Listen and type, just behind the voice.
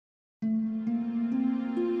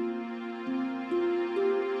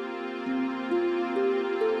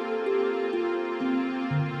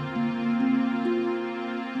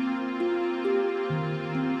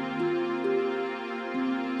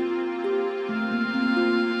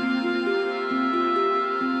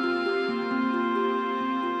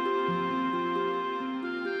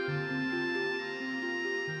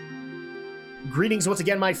Greetings once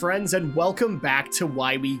again, my friends, and welcome back to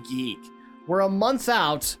Why We Geek. We're a month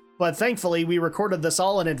out, but thankfully we recorded this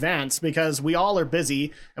all in advance because we all are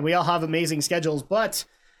busy and we all have amazing schedules. But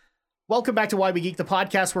welcome back to Why We Geek, the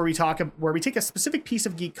podcast where we take a specific piece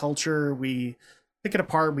of geek culture, we pick it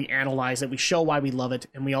apart, we analyze it, we show why we love it,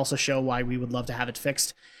 and we also show why we would love to have it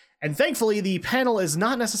fixed. And thankfully, the panel is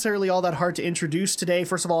not necessarily all that hard to introduce today.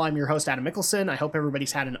 First of all, I'm your host, Adam Mickelson. I hope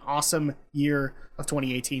everybody's had an awesome year of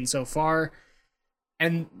 2018 so far.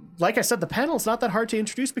 And like I said, the panel is not that hard to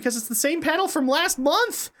introduce because it's the same panel from last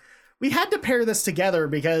month. We had to pair this together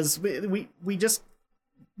because we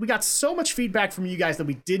got so much feedback from you guys that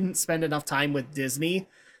we didn't spend enough time with Disney.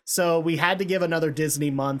 So we had to give another Disney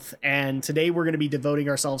month, and today we're going to be devoting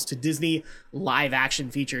ourselves to Disney live action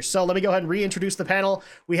features. So let me go ahead and reintroduce the panel.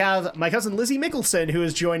 We have my cousin Lizzie Mickelson, who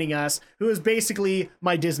is joining us, who is basically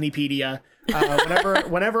my Disneypedia.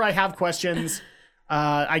 Whenever I have questions,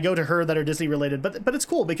 I go to her that are Disney related, but it's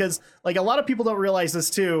cool because like a lot of people don't realize this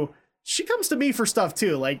too. She comes to me for stuff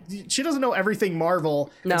too. Like she doesn't know everything Marvel.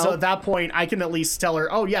 No. So at that point I can at least tell her,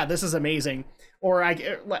 oh yeah, this is amazing. Or I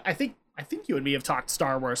think you and me have talked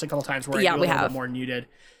Star Wars a couple times where I do a little bit more than you did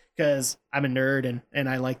because I'm a nerd and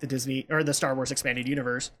I like the Disney or the Star Wars expanded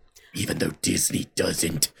universe, even though Disney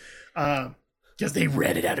doesn't, because they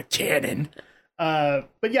read it out of canon.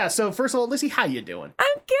 But yeah, so first of all, Lizzie, how you doing?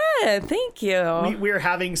 I'm good, thank you. We're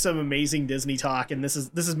having some amazing Disney talk, and this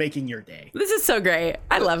is making your day. This is so great.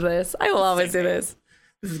 I love this. I will always do this.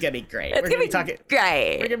 This is gonna be great. We're gonna be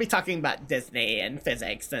great. We're gonna be talking about Disney and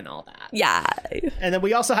physics and all that. Yeah. And then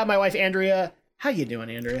we also have my wife Andrea. How you doing,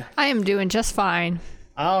 Andrea? I am doing just fine.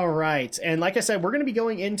 All right. And like I said, we're going to be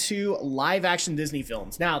going into live action Disney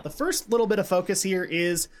films. Now, the first little bit of focus here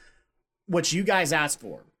is what you guys asked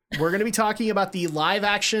for. We're going to be talking about the live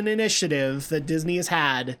action initiative that Disney has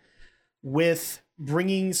had with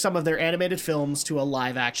bringing some of their animated films to a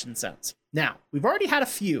live action sense. Now, we've already had a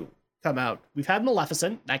few come out. We've had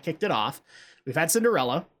Maleficent, that kicked it off. We've had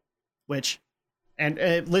Cinderella, which, and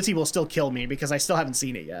Lizzie will still kill me because I still haven't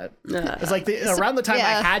seen it yet. It's like around the time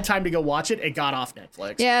I had time to go watch it, it got off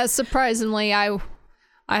Netflix. Yeah, surprisingly, I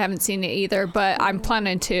haven't seen it either, but I'm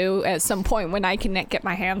planning to at some point when I can get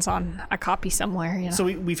my hands on a copy somewhere. You know? So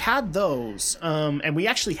we've had those, and we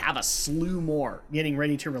actually have a slew more getting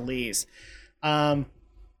ready to release.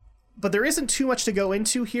 But there isn't too much to go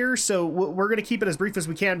into here, so we're going to keep it as brief as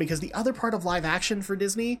we can because the other part of live action for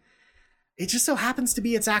Disney, it just so happens to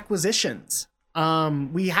be its acquisitions.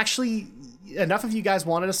 We actually, enough of you guys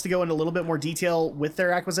wanted us to go into a little bit more detail with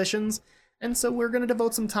their acquisitions, and so we're going to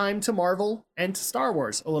devote some time to Marvel and to Star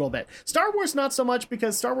Wars a little bit. Star Wars not so much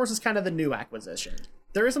because Star Wars is kind of the new acquisition.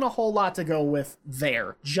 There isn't a whole lot to go with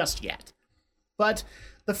there just yet. But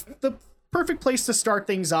the perfect place to start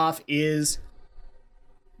things off is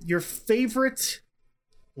your favorite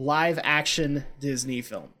live action Disney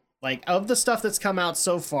film. Like, of the stuff that's come out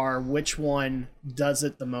so far, which one does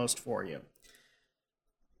it the most for you?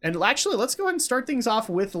 And actually, let's go ahead and start things off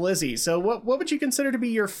with Lizzie. So what would you consider to be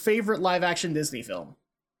your favorite live action Disney film?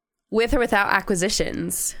 With or without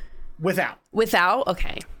acquisitions? Without. Without?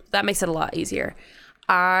 Okay. That makes it a lot easier.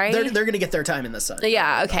 They're going to get their time in the sun.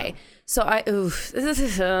 Yeah, okay. So I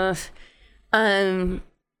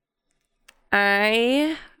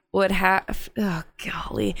would have, oh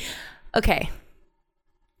golly. Okay.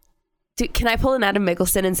 Can I pull an Adam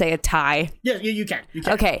Mickelson and say a tie? Yeah, you can.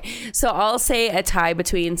 Okay, so I'll say a tie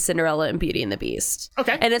between Cinderella and Beauty and the Beast.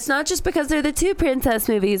 Okay. And it's not just because they're the two princess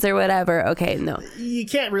movies or whatever. Okay, no. You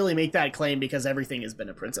can't really make that claim because everything has been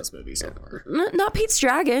a princess movie so far. Not Pete's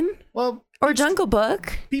Dragon. Well, or Jungle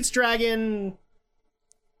Book. Pete's Dragon.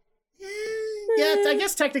 Yeah, I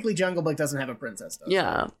guess technically Jungle Book doesn't have a princess, though.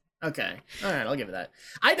 Yeah. Okay. All right, I'll give it that.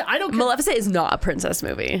 I don't. Maleficent is not a princess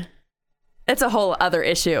movie. It's a whole other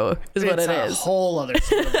issue, is what it is. It's a whole other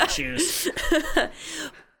set of issues. How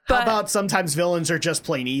about sometimes villains are just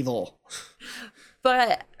plain evil?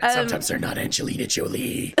 But and sometimes they're not Angelina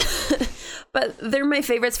Jolie. But they're my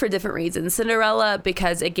favorites for different reasons. Cinderella,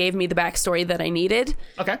 because it gave me the backstory that I needed.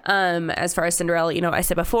 Okay. As far as Cinderella, I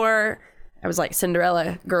said before, I was like,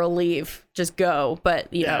 Cinderella, girl, leave, just go.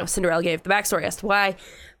 But, you know, Cinderella gave the backstory as to why.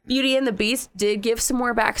 Beauty and the Beast did give some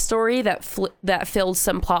more backstory that filled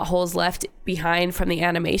some plot holes left behind from the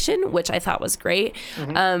animation, which I thought was great.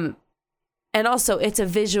 Mm-hmm. And also, it's a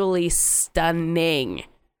visually stunning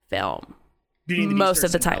film. Beauty and the Beast most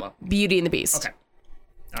of the Cinderella? time. Beauty and the Beast. Okay.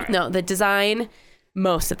 All right. No, the design,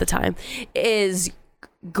 most of the time, is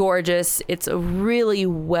gorgeous. It's a really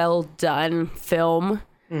well done film.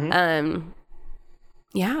 Mm-hmm.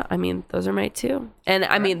 Yeah, I mean, those are my two. And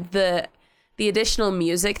I mean, the the additional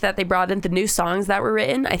music that they brought in, the new songs that were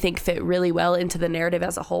written, I think fit really well into the narrative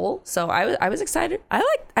as a whole. So I was excited. I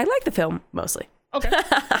like the film mostly. Okay.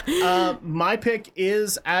 My pick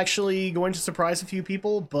is actually going to surprise a few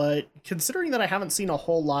people, but considering that I haven't seen a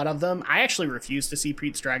whole lot of them, I actually refused to see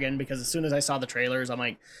Pete's Dragon because as soon as I saw the trailers, I'm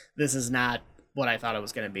like, this is not what I thought it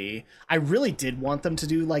was going to be. I really did want them to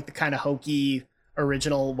do like the kind of hokey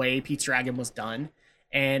original way Pete's Dragon was done.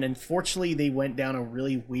 And unfortunately, they went down a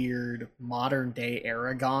really weird modern day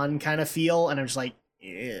Aragon kind of feel. And I'm just like,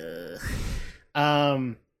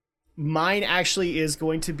 ugh. Mine actually is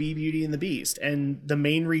going to be Beauty and the Beast. And the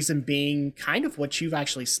main reason being kind of what you've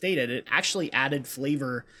actually stated. It actually added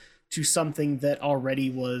flavor to something that already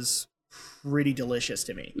was pretty delicious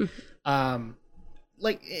to me.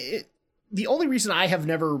 The only reason I have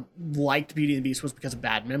never liked Beauty and the Beast was because of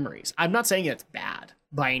bad memories. I'm not saying it's bad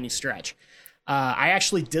by any stretch. I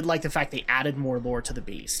actually did like the fact they added more lore to the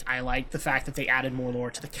Beast. I like the fact that they added more lore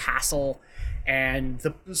to the castle, and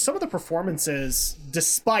some of the performances,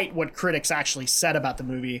 despite what critics actually said about the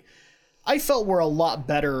movie, I felt were a lot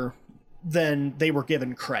better than they were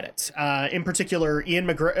given credit. In particular, Ewan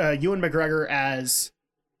McGregor as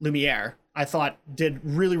Lumiere, I thought did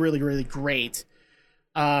really, really, really great.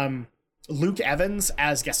 Luke Evans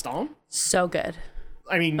as Gaston, so good.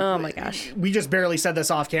 I mean, oh my gosh, we just barely said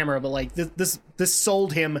this off camera, but like this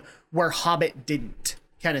sold him where Hobbit didn't,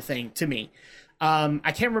 kind of thing to me.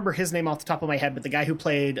 I can't remember his name off the top of my head, but the guy who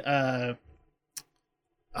played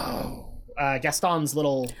Gaston's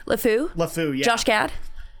little LeFou, yeah, Josh Gad.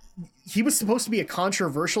 He was supposed to be a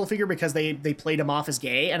controversial figure because they played him off as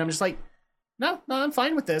gay, and I'm just like, no, I'm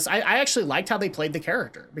fine with this. I actually liked how they played the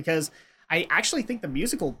character because I actually think the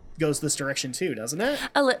musical goes this direction too, doesn't it?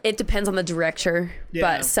 It depends on the director,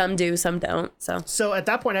 but some do, some don't. So at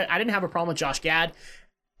that point, I didn't have a problem with Josh Gad,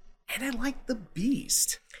 and I liked the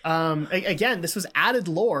Beast. Again, this was added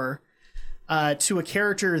lore to a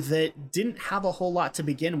character that didn't have a whole lot to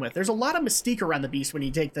begin with. There's a lot of mystique around the Beast when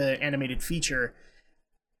you take the animated feature.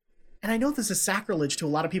 And I know this is sacrilege to a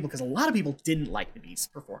lot of people because a lot of people didn't like the Beast's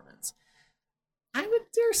performance. I would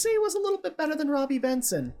dare say it was a little bit better than Robbie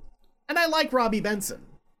Benson. And I like Robbie Benson.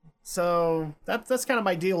 So that's kind of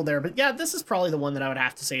my deal there. But yeah, this is probably the one that I would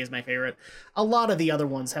have to say is my favorite. A lot of the other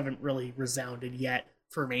ones haven't really resounded yet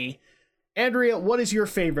for me. Andrea, what is your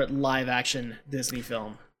favorite live action Disney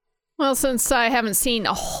film? Well, since I haven't seen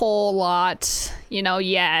a whole lot,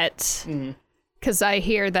 yet, because I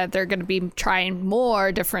hear that they're going to be trying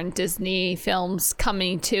more different Disney films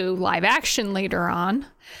coming to live action later on.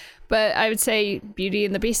 But I would say Beauty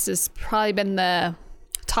and the Beast has probably been the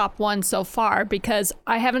top one so far because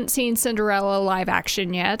I haven't seen Cinderella live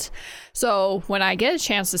action yet. So when I get a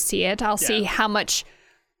chance to see it, I'll see how much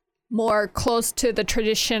more close to the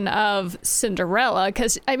tradition of Cinderella.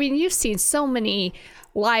 Because, I mean, you've seen so many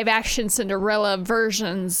live action Cinderella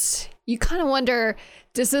versions. You kind of wonder,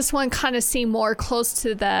 does this one kind of seem more close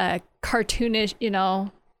to the cartoonish,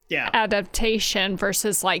 adaptation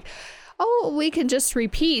versus like, oh, we can just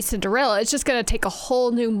repeat Cinderella. It's just going to take a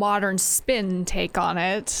whole new modern spin take on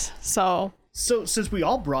it. So since we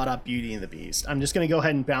all brought up Beauty and the Beast, I'm just going to go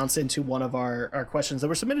ahead and bounce into one of our questions that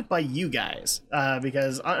were submitted by you guys.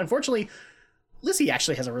 Because unfortunately, Lizzie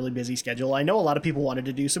actually has a really busy schedule. I know a lot of people wanted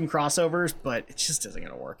to do some crossovers, but it just isn't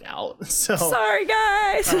going to work out. So sorry,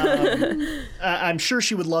 guys. I'm sure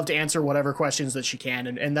she would love to answer whatever questions that she can.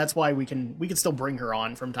 And that's why we can still bring her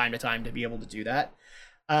on from time to time to be able to do that.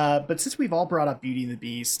 But since we've all brought up Beauty and the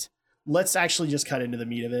Beast, let's actually just cut into the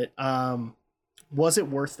meat of it. Was it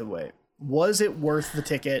worth the wait? Was it worth the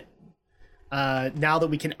ticket? Now that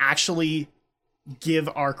we can actually give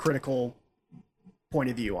our critical point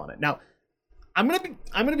of view on it. Now, I'm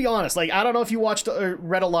gonna be honest. Like, I don't know if you watched or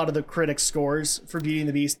read a lot of the critics' scores for Beauty and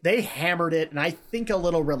the Beast. They hammered it, and I think a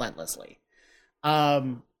little relentlessly.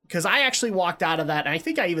 Because I actually walked out of that, and I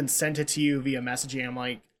think I even sent it to you via messaging. I'm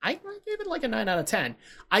like, I gave it like a 9 out of 10.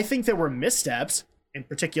 I think there were missteps. In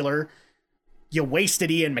particular, you wasted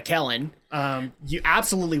Ian McKellen. You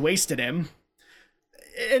absolutely wasted him.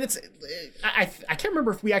 And I can't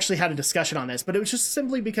remember if we actually had a discussion on this, but it was just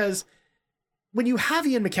simply because when you have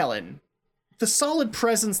Ian McKellen, the solid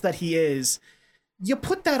presence that he is, you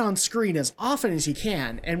put that on screen as often as you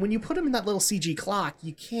can. And when you put him in that little CG clock,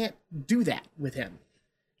 you can't do that with him.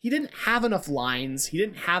 He didn't have enough lines. He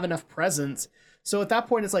didn't have enough presence. So at that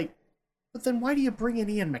point, it's like, but then why do you bring in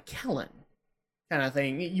Ian McKellen? Kind of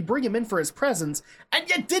thing. You bring him in for his presence, and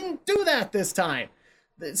you didn't do that this time.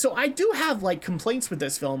 So I do have like complaints with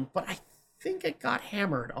this film, but I think it got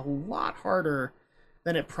hammered a lot harder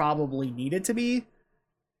than it probably needed to be.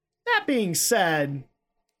 That being said,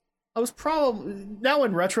 I was probably, now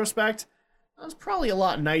in retrospect, I was probably a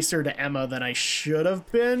lot nicer to Emma than I should have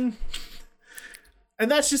been.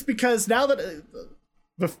 And that's just because now that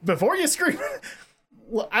before you scream,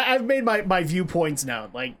 I've made my viewpoints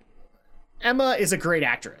known. Like, Emma is a great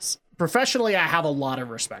actress. Professionally, I have a lot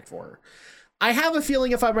of respect for her. I have a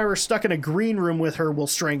feeling if I'm ever stuck in a green room with her, we'll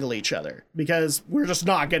strangle each other because we're just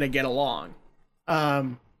not going to get along.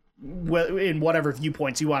 In whatever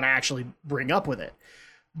viewpoints you want to actually bring up with it.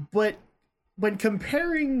 But when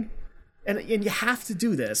comparing, and you have to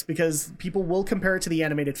do this because people will compare it to the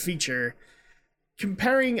animated feature,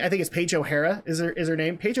 comparing, I think it's Paige O'Hara is her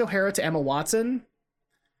name, Paige O'Hara to Emma Watson,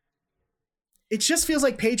 it just feels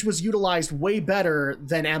like Paige was utilized way better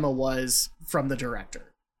than Emma was from the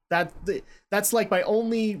director. That's like my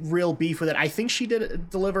only real beef with it. I think she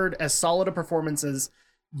delivered as solid a performance as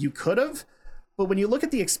you could have, but when you look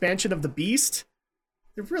at the expansion of the Beast,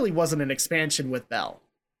 there really wasn't an expansion with Belle,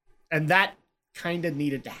 and that kind of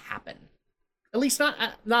needed to happen. At least not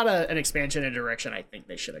an expansion in a direction I think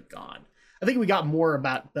they should have gone. I think we got more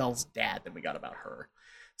about Belle's dad than we got about her.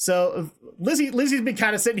 So Lizzie's been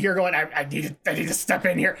kind of sitting here going, I need to step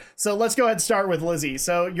in here. So let's go ahead and start with Lizzie.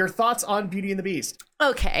 So your thoughts on Beauty and the Beast?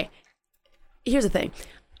 Okay. Here's the thing.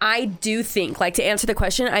 I do think, like, to answer the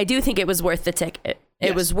question, I do think it was worth the ticket.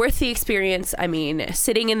 It was worth the experience. I mean,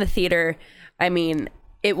 sitting in the theater, I mean,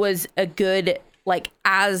 it was a good, like,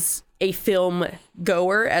 as a film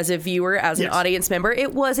goer, as a viewer, as an audience member,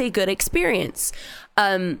 it was a good experience.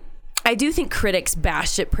 I do think critics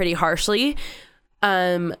bashed it pretty harshly.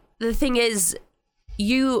 The thing is,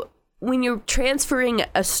 when you're transferring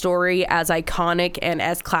a story as iconic and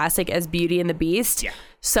as classic as Beauty and the Beast,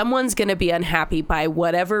 someone's going to be unhappy by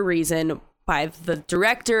whatever reason, by the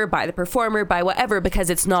director, by the performer, by whatever, because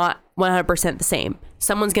it's not 100% the same.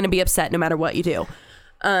 Someone's going to be upset no matter what you do.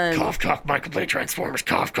 Cough, cough, Michael Bay Transformers,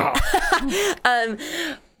 cough, cough.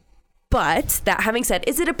 But that having said,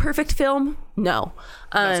 is it a perfect film? No.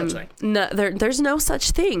 No such thing. No, there's no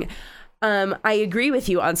such thing. I agree with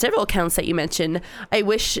you on several counts that you mentioned. I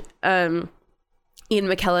wish Ian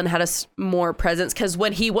McKellen had more presence, because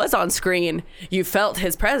when he was on screen, you felt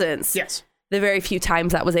his presence. Yes. The very few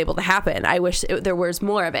times that was able to happen. I wish there was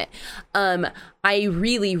more of it. I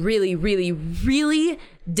really, really, really, really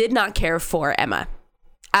did not care for Emma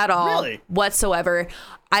at all, whatsoever.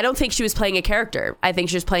 I don't think she was playing a character. I think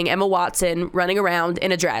she was playing Emma Watson running around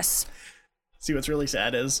in a dress. See, what's really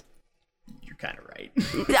sad is you're kind of right.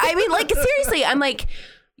 I mean, like, seriously, I'm like,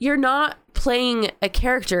 you're not playing a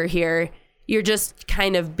character here. You're just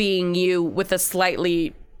kind of being you with a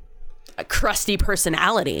slightly crusty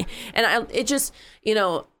personality. And it just,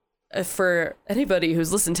 for anybody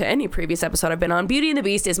who's listened to any previous episode I've been on, Beauty and the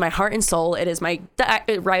Beast is my heart and soul. It is my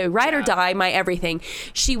ride or die, my everything.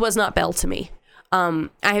 She was not Belle to me. I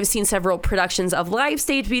have seen several productions of live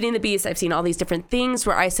stage Beauty and the Beast. I've seen all these different things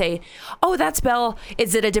where I say, oh, that's Belle.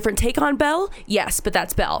 Is it a different take on Belle? Yes, but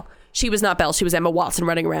that's Belle. She was not Belle. She was Emma Watson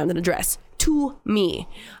running around in a dress. To me.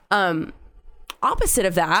 Opposite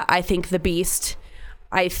of that, I think the Beast,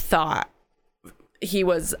 I thought he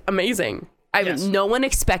was amazing. No one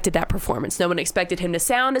expected that performance. No one expected him to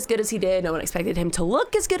sound as good as he did. No one expected him to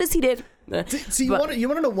look as good as he did. So you want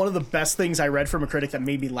to know one of the best things I read from a critic that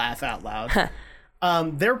made me laugh out loud?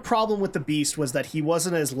 Their problem with the Beast was that he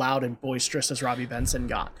wasn't as loud and boisterous as Robbie Benson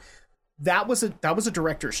got. That was a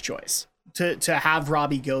director's choice to have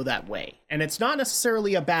Robbie go that way, and it's not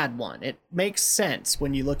necessarily a bad one. It makes sense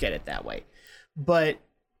when you look at it that way, but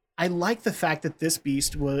I like the fact that this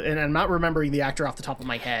Beast was, and I'm not remembering the actor off the top of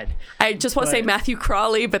my head. I just want to say Matthew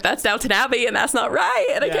Crawley, but that's Downton Abbey, and that's not right.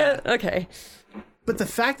 And I can't. Okay. But the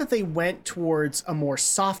fact that they went towards a more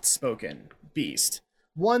soft-spoken Beast,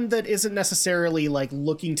 one that isn't necessarily like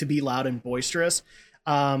looking to be loud and boisterous,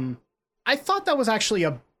 I thought that was actually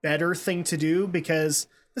a better thing to do because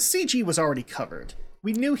the CG was already covered.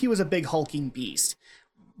 We knew he was a big hulking beast.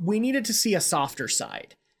 We needed to see a softer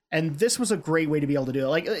side. And this was a great way to be able to do it.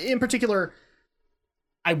 Like, in particular,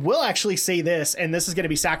 I will actually say this, and this is going to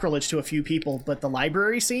be sacrilege to a few people, but the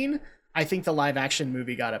library scene, I think the live action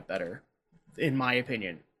movie got it better, in my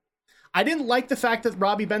opinion. I didn't like the fact that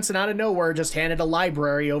Robbie Benson out of nowhere just handed a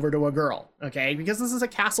library over to a girl, okay? Because this is a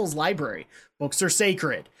castle's library. Books are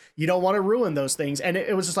sacred. You don't want to ruin those things. And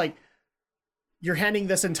it was just like, you're handing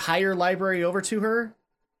this entire library over to her?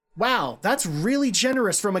 Wow, that's really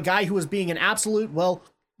generous from a guy who was being an absolute,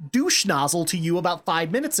 douche nozzle to you about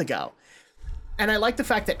 5 minutes ago. And I like the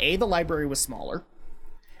fact that A, the library was smaller,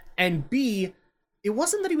 and B, it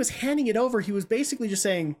wasn't that he was handing it over. He was basically just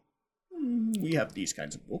saying, we have these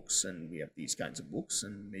kinds of books, and we have these kinds of books,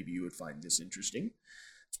 and maybe you would find this interesting.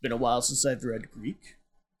 It's been a while since I've read Greek,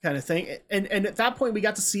 kind of thing. And at that point, we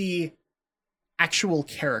got to see actual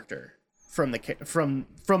character from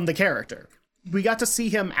the character. We got to see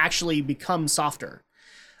him actually become softer.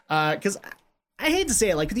 Because I hate to say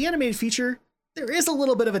it, like the animated feature, there is a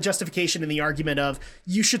little bit of a justification in the argument of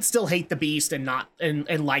you should still hate the Beast and not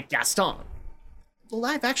and like Gaston. The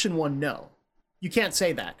live action one, no, you can't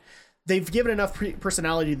say that. They've given enough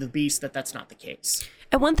personality to the Beast that's not the case.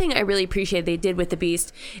 And one thing I really appreciate they did with the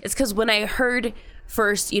Beast is because when I heard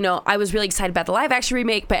first, I was really excited about the live action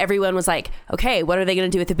remake, but everyone was like, okay, what are they going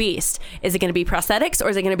to do with the Beast? Is it going to be prosthetics or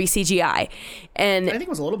is it going to be CGI? And I think it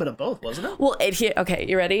was a little bit of both, wasn't it? Well, okay,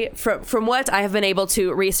 you ready? From what I have been able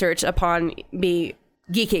to research upon me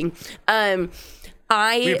geeking,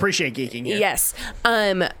 we appreciate geeking here. Yes.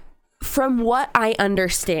 From what I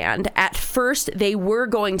understand, at first they were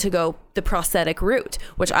going to go the prosthetic route,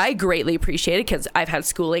 which I greatly appreciated because I've had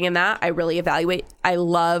schooling in that. I really I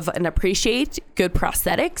love and appreciate good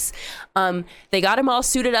prosthetics. They got him all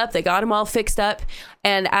suited up. They got him all fixed up.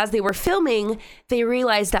 And as they were filming, they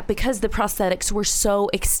realized that because the prosthetics were so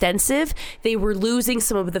extensive, they were losing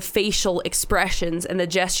some of the facial expressions and the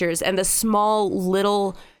gestures and the small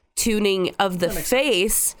little tuning of the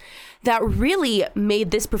face that really made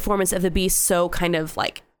this performance of the Beast so kind of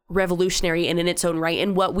like revolutionary and in its own right.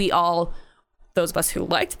 And what we all, those of us who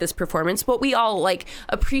liked this performance, what we all like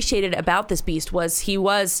appreciated about this Beast was he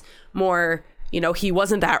was more, he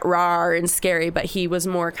wasn't that raw and scary, but he was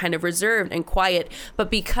more kind of reserved and quiet. But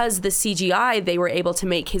because the CGI, they were able to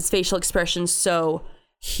make his facial expressions so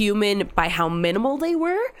human by how minimal they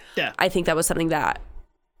were. Yeah. I think that was something that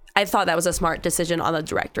I thought that was a smart decision on the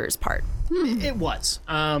director's part. It was,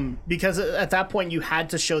 because at that point you had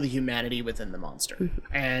to show the humanity within the monster,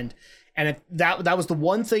 and that was the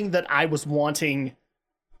one thing that I was wanting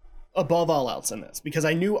above all else in this, because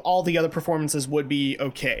I knew all the other performances would be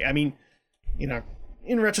okay. I mean,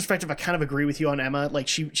 in retrospective, I kind of agree with you on Emma. Like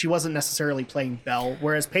she wasn't necessarily playing Belle,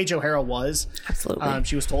 whereas Paige O'Hara was. Absolutely.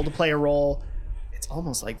 She was told to play a role. It's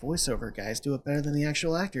almost like voiceover guys do it better than the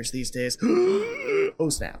actual actors these days. Oh,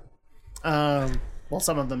 snap. Well,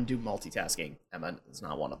 some of them do multitasking. Emma is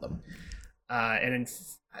not one of them.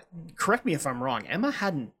 Correct me if I'm wrong, Emma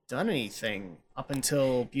hadn't done anything up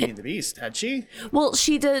until Beauty and the Beast, had she? Well,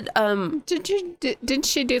 she did. Didn't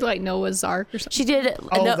she do like Noah's Ark or something? She did.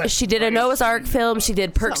 She did a Noah's Ark film. She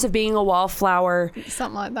did Perks of Being a Wallflower.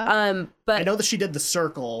 Something like that. But I know that she did The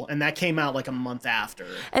Circle, and that came out like a month after.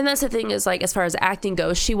 And that's the thing is, like, as far as acting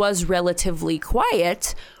goes, she was relatively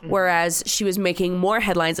quiet, whereas she was making more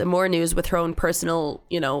headlines and more news with her own personal,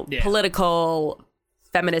 political,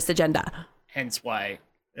 feminist agenda. Hence why,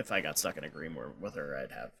 if I got stuck in a green room with her,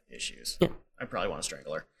 I'd have issues. Yeah. I'd probably want to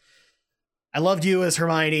strangle her. I loved you as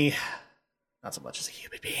Hermione, not so much as a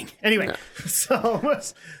human being. Anyway, No. So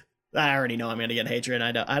I already know I'm going to get hatred,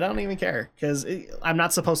 and I don't even care, because I'm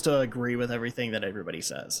not supposed to agree with everything that everybody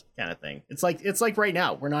says, kind of thing. It's like right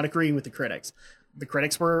now, we're not agreeing with the critics. The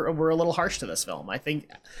critics were a little harsh to this film. I think,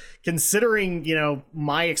 considering,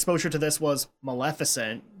 my exposure to this was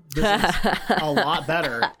Maleficent, this is a lot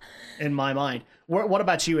better in my mind. What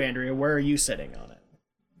about you, Andrea? Where are you sitting on it?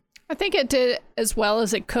 I think it did as well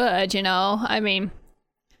as it could, I mean,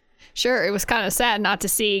 sure, it was kind of sad not to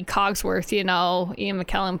see Cogsworth, Ian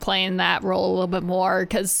McKellen playing that role a little bit more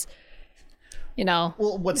because,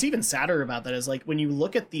 Well, what's even sadder about that is, like, when you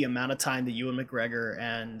look at the amount of time that Ewan McGregor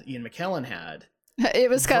and Ian McKellen had, it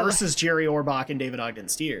was kind versus Jerry Orbach and David Ogden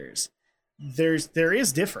Stiers, there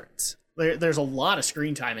is difference. There's a lot of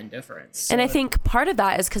screen time and difference. And I think part of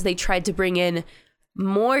that is because they tried to bring in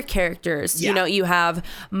more characters. Yeah. You have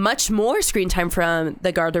much more screen time from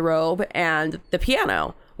the garderobe and the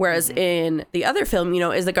piano. Whereas in the other film,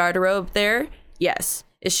 is the garderobe there? Yes.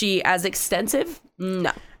 Is she as extensive?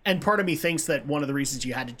 No. And part of me thinks that one of the reasons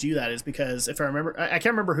you had to do that is because, if I remember, I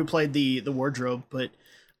can't remember who played the wardrobe, but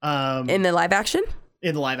In the live action?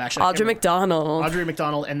 In the live action, Audrey McDonald. Audrey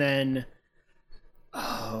McDonald, and then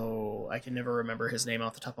I can never remember his name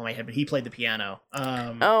off the top of my head, but he played the piano.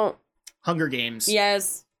 Hunger Games.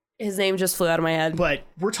 Yes. His name just flew out of my head. But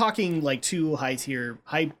we're talking like two high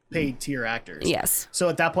paid tier actors. Yes. So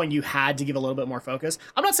at that point, you had to give a little bit more focus.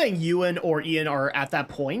 I'm not saying Ewan or Ian are at that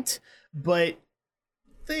point, but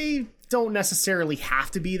they don't necessarily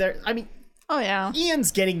have to be there. I mean, oh yeah,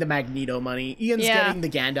 Ian's getting the Magneto money. Ian's getting the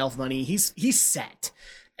Gandalf money. He's set.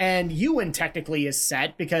 And Ewan technically is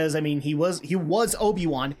set because, I mean, he was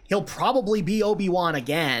Obi-Wan. He'll probably be Obi-Wan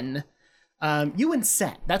again. Ewan's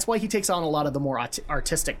set. That's why he takes on a lot of the more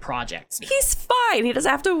artistic projects now. He's fine. He doesn't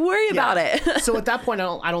have to worry about it. So at that point,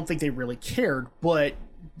 I don't think they really cared. But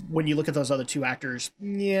when you look at those other two actors,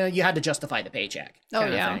 yeah, you had to justify the paycheck. Oh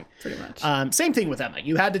yeah, pretty much. Same thing with Emma.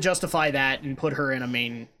 You had to justify that and put her in a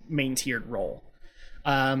main tiered role.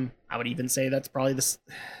 I would even say that's probably this.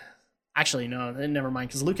 Actually, no, never mind.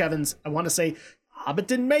 Because Luke Evans, I want to say Hobbit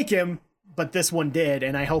didn't make him, but this one did,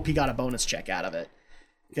 and I hope he got a bonus check out of it.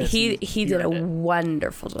 He did a earned it.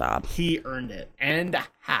 wonderful job. He earned it and a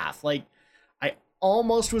half. Like, I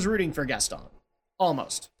almost was rooting for Gaston,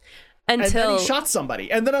 almost, and then he shot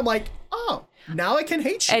somebody, and then I'm like, oh, now I can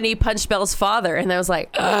hate you. And he punched Belle's father, and I was like,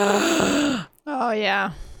 ugh. Oh,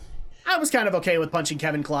 yeah. I was kind of okay with punching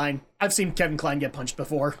Kevin Kline. I've seen Kevin Kline get punched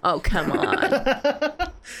before. Oh, come on.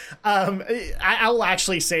 I will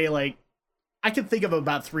actually say, like, I could think of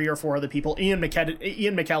about 3 or 4 other people, Ian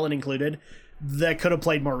McKellen included, that could have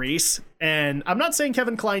played Maurice. And I'm not saying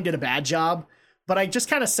Kevin Kline did a bad job, but I just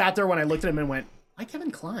kind of sat there when I looked at him and went, why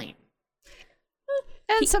Kevin Kline?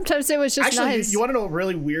 And sometimes it was just actually, nice. You want to know what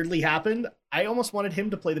really weirdly happened? I almost wanted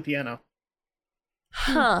him to play the piano.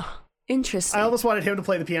 Huh. Interesting. I almost wanted him to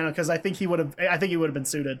play the piano because I think he would have been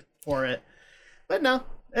suited for it. But no,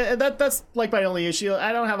 that's like my only issue.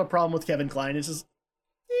 I don't have a problem with Kevin Kline. It's just,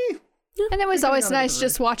 and it was always nice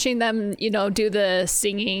just watching them, do the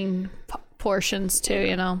singing portions too,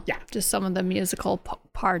 Yeah. just some of the musical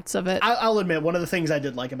parts of it. I'll admit, one of the things I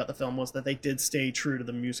did like about the film was that they did stay true to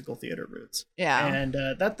the musical theater roots. Yeah. And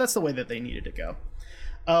that's the way that they needed to go.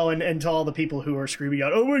 Oh, and to all the people who are screaming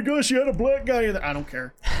out, oh my gosh, you had a black guy in there. I don't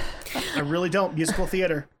care. I really don't. Musical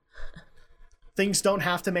theater. Things don't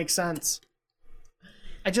have to make sense.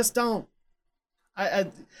 I just don't.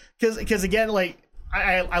 Because again, like,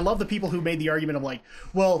 I love the people who made the argument of like,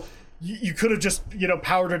 well, you could have just,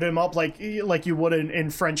 powdered him up like you would in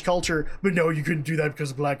French culture, but no, you couldn't do that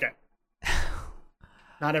because of black guy.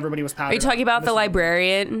 Not everybody was powdered. Are you talking about the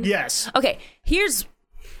librarian? Yes. Okay, here's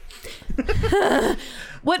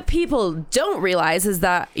what people don't realize is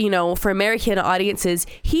that, for American audiences,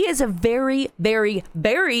 he is a very, very,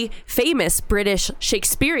 very famous British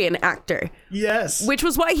Shakespearean actor. Yes. Which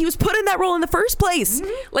was why he was put in that role in the first place.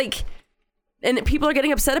 Mm-hmm. Like, and people are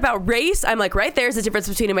getting upset about race. I'm like, right there's the difference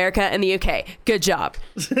between America and the UK. Good job.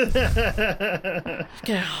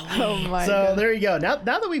 Oh my So God. there you go. Now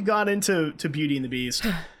that we've gone into Beauty and the Beast,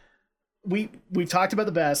 we've talked about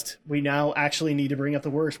the best. We now actually need to bring up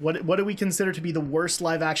the worst. What do we consider to be the worst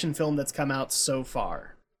live action film that's come out so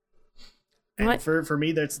far? And What? for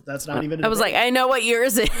me, that's not even. I was like, I know what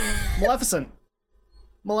yours is.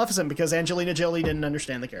 Maleficent, because Angelina Jolie didn't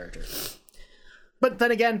understand the character. But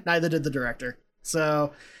then again, neither did the director.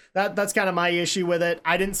 So that's kind of my issue with it.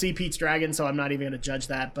 I didn't see Pete's Dragon, so I'm not even going to judge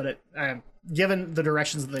that. But given the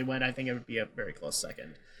directions that they went, I think it would be a very close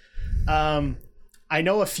second. I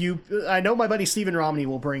know my buddy Stephen Romney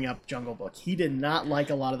will bring up Jungle Book. He did not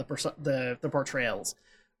like a lot of the portrayals.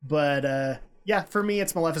 But yeah, for me,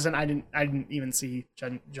 it's Maleficent. I didn't even see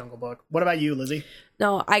Jungle Book. What about you, Lizzie?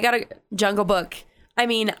 No, I got a Jungle Book. I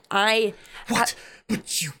mean, What?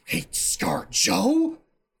 But you hate ScarJo?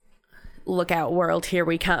 Look out, world, here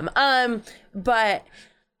we come. But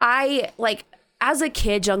I, like, as a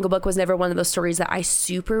kid, Jungle Book was never one of those stories that I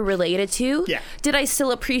super related to. Yeah. Did I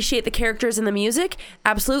still appreciate the characters and the music?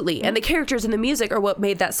 Absolutely. Mm-hmm. And the characters and the music are what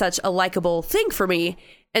made that such a likable thing for me.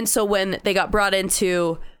 And so when they got brought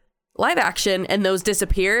into live action and those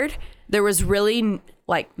disappeared, there was really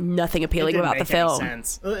like nothing appealing about the film.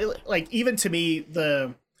 Sense. Like, even to me,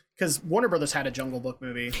 because Warner Brothers had a Jungle Book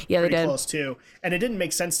movie. Yeah, they did. Close too, and it didn't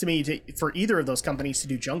make sense to me for either of those companies to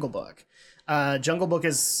do Jungle Book. Jungle Book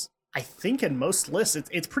is, I think, in most lists,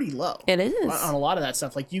 it's pretty low. It is on a lot of that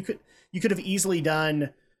stuff. Like, you could have easily done,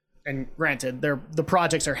 and granted, the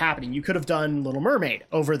projects are happening. You could have done Little Mermaid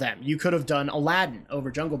over them. You could have done Aladdin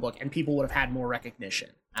over Jungle Book, and people would have had more recognition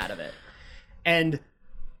out of it. And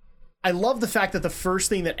I love the fact that the first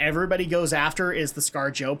thing that everybody goes after is the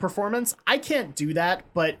ScarJo performance. I can't do that,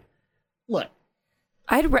 but look.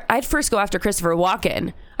 I'd first go after Christopher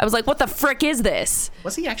Walken. I was like, what the frick is this?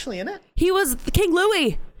 Was he actually in it? He was King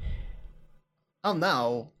Louis. Oh,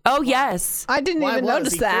 no. Oh, yes. I didn't even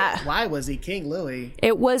notice that. Why was he King Louis?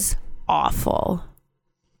 It was awful.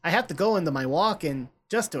 I have to go into my Walken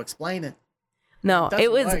just to explain it. No,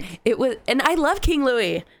 it was, and I love King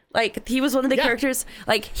Louis. Like, he was one of the characters,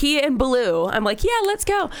 like, he and Baloo. I'm like, yeah, let's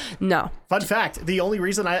go. No. Fun fact, the only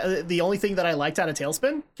thing that I liked out of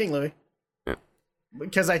Tailspin, King Louis.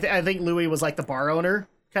 Because I think Louis was like the bar owner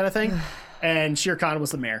kind of thing, and Shere Khan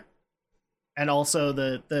was the mayor. And also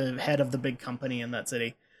the head of the big company in that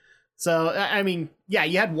city. So, I mean, yeah,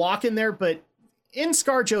 you had Walken there, but in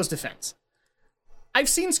ScarJo's defense, I've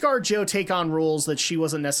seen ScarJo take on roles that she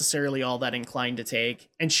wasn't necessarily all that inclined to take,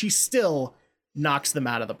 and she still knocks them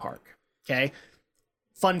out of the park. Okay.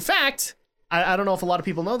 Fun fact, I don't know if a lot of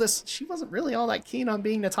people know this, she wasn't really all that keen on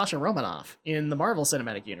being Natasha Romanoff in the Marvel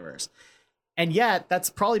Cinematic Universe. And yet, that's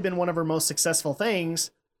probably been one of her most successful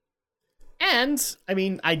things. And, I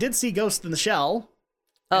mean, I did see Ghost in the Shell.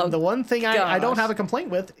 Oh, and the one thing I don't gosh. have a complaint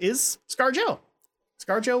with is ScarJo.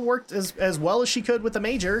 ScarJo worked as well as she could with the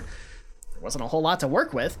Major. There wasn't a whole lot to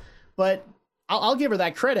work with, but I'll give her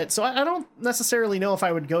that credit. So I don't necessarily know if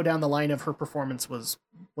I would go down the line of her performance was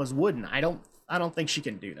wooden. I don't think she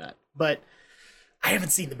can do that. But I haven't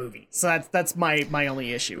seen the movie, so that's my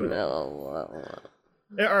only issue. No.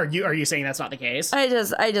 Are you saying that's not the case?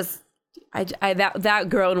 That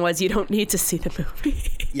groan was, you don't need to see the movie.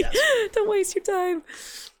 Yes. Don't waste your time.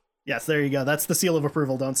 Yes, there you go. That's the seal of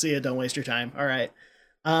approval. Don't see it. Don't waste your time. All right.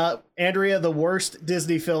 Andrea, the worst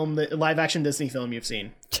Disney film, the live action Disney film you've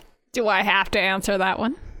seen? Do I have to answer that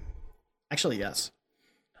one? Actually, yes.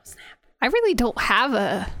 I really don't have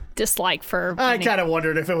a dislike for. I kind of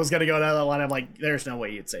wondered if it was going to go down that line. I'm like, there's no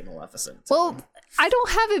way you'd say Maleficent. Well, I don't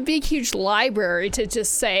have a big, huge library to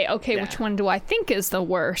just say, okay, Yeah. which one do I think is the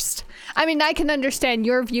worst? I mean, I can understand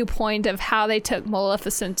your viewpoint of how they took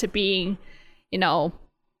Maleficent to being, but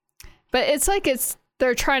it's like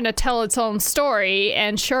they're trying to tell its own story,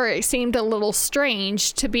 and sure, it seemed a little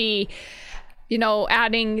strange to be,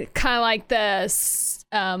 adding kind of like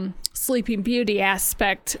the Sleeping Beauty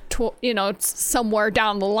aspect to, somewhere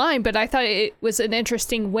down the line, but I thought it was an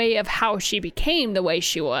interesting way of how she became the way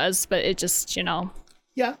she was, but it just,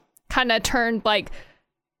 yeah. kind of turned like,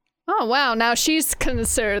 oh, wow, now she's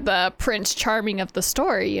considered the Prince Charming of the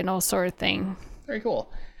story, sort of thing. Very cool.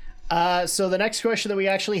 So the next question that we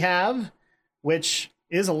actually have, which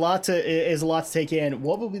is a lot to take in,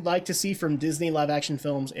 what would we like to see from Disney live action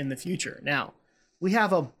films in the future? Now, we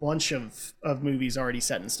have a bunch of movies already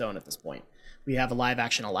set in stone at this point. We have a live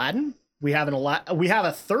action Aladdin. We have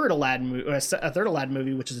a third Aladdin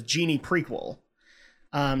movie, which is a Genie prequel,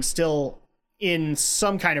 still in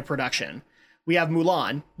some kind of production. We have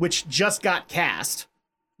Mulan, which just got cast.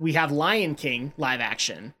 We have Lion King live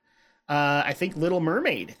action. I think Little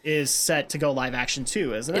Mermaid is set to go live action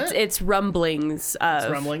too, isn't it? It's rumblings.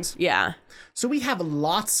 It's rumblings. Yeah. So we have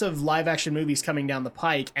lots of live action movies coming down the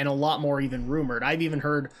pike, and a lot more even rumored. I've even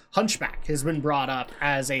heard Hunchback has been brought up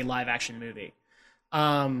as a live action movie.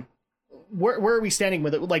 Where are we standing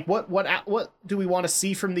with it? Like, what do we want to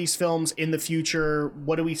see from these films in the future?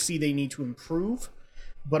 What do we see they need to improve?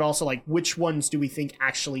 But also, like, which ones do we think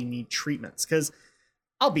actually need treatments? Because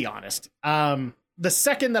I'll be honest, the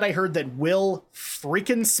second that I heard that Will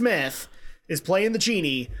freaking Smith is playing the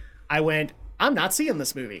genie, I went, I'm not seeing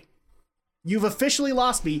this movie. You've officially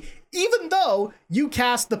lost me, even though you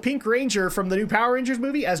cast the Pink Ranger from the new Power Rangers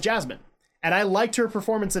movie as Jasmine. And I liked her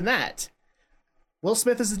performance in that. Will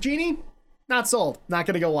Smith as the genie? Not sold. Not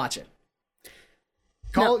going to go watch it.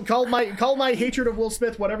 Call my hatred of Will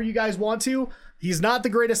Smith whatever you guys want to. He's not the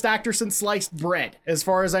greatest actor since sliced bread, as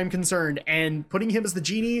far as I'm concerned. And putting him as the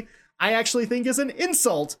genie, I actually think is an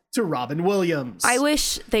insult to Robin Williams. I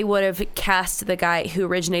wish they would have cast the guy who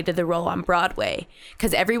originated the role on Broadway,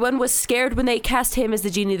 because everyone was scared when they cast him as the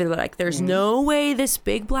genie. They're like, there's no way this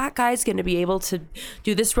big black guy's going to be able to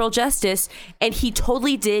do this role justice. And he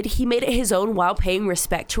totally did. He made it his own while paying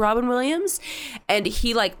respect to Robin Williams. And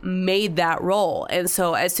he made that role. And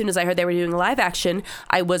so as soon as I heard they were doing a live action,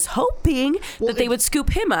 I was hoping that they would scoop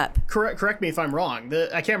him up. Correct me if I'm wrong.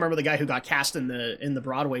 I can't remember the guy who got cast in the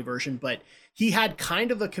Broadway version, but he had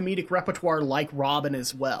kind of a comedic repertoire like Robin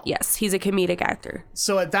as well. Yes, he's a comedic actor.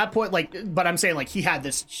 So at that point, but I'm saying he had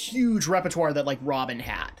this huge repertoire that Robin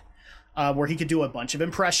had, where he could do a bunch of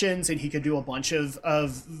impressions and he could do a bunch of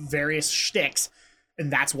various shticks,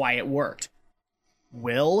 and that's why it worked.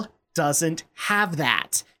 Will doesn't have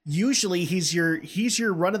that. Usually he's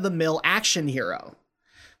your run-of-the-mill action hero.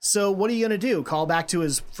 So what are you gonna do? Call back to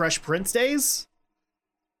his Fresh Prince days?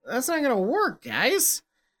 That's not gonna work, guys.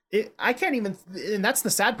 I can't even, and that's the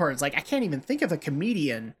sad part. It's I can't even think of a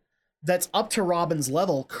comedian that's up to Robin's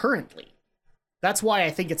level currently. That's why I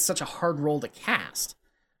think it's such a hard role to cast.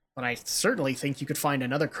 But I certainly think you could find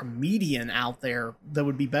another comedian out there that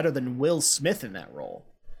would be better than Will Smith in that role.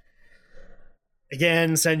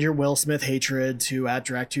 Again, send your Will Smith hatred to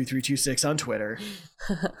 @Drac2326 on Twitter.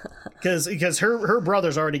 Because her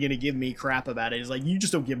brother's already going to give me crap about it. He's like, you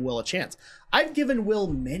just don't give Will a chance. I've given Will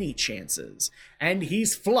many chances, and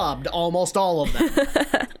he's flubbed almost all of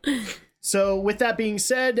them. So with that being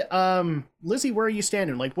said, Lizzie, where are you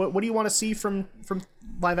standing? What do you want to see from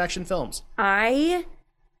live action films?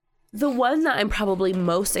 The one that I'm probably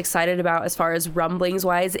most excited about as far as rumblings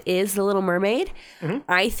wise is The Little Mermaid. Mm-hmm.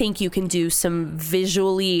 I think you can do some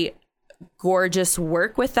visually gorgeous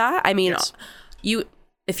work with that. I mean, yes.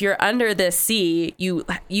 If you're under the sea, you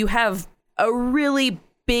have a really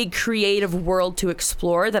big creative world to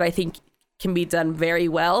explore that I think can be done very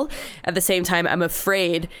well. At the same time, I'm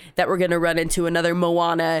afraid that we're going to run into another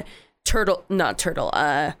Moana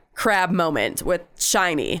crab moment with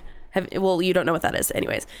Shiny. Well, you don't know what that is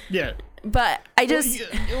anyways. Yeah. But I just...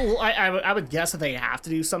 I would guess that they have to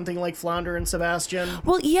do something like Flounder and Sebastian.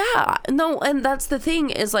 Well, yeah. No, and that's the thing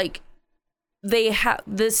is like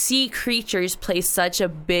the sea creatures play such a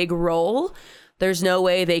big role. There's no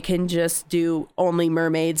way they can just do only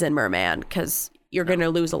mermaids and merman because you're going to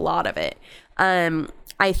lose a lot of it.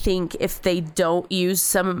 I think if they don't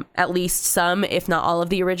use at least some, if not all of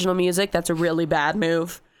the original music, that's a really bad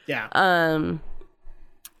move. Yeah.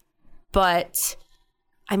 But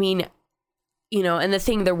I mean, you know, and the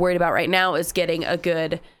thing they're worried about right now is getting a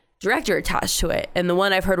good director attached to it. And the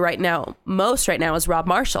one I've heard most right now is Rob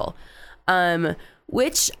Marshall,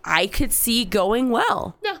 which I could see going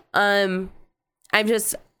well. Yeah.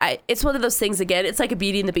 It's one of those things again. It's like a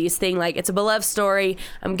Beauty and the Beast thing. Like, it's a beloved story.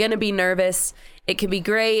 I'm going to be nervous. It can be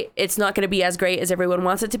great. It's not going to be as great as everyone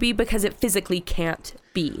wants it to be because it physically can't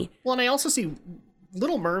be. Well, and I also see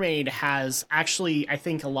Little Mermaid has actually, I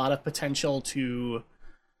think, a lot of potential to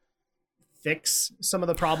fix some of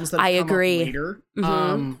the problems that come up later.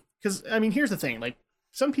 Because, I mean, here's the thing. Like,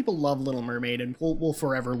 some people love Little Mermaid and will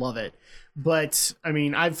forever love it. But, I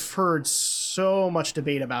mean, I've heard so much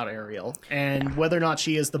debate about Ariel and whether or not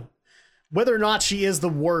she is the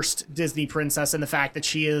worst Disney princess and the fact that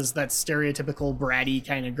she is that stereotypical bratty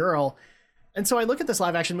kind of girl. And so I look at this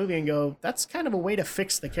live action movie and go, that's kind of a way to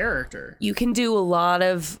fix the character. You can do a lot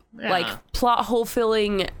of like plot hole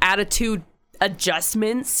filling attitude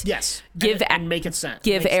adjustments. Yes. And make it sense.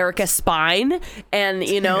 Give Eric a spine and,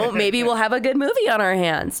 you know, maybe we'll have a good movie on our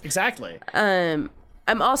hands. Exactly.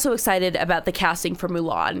 I'm also excited about the casting for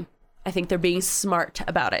Mulan. I think they're being smart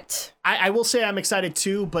about it. I will say I'm excited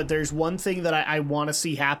too, but there's one thing that I want to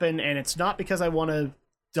see happen, and it's not because I want to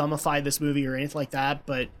dumbify this movie or anything like that,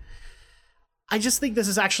 but I just think this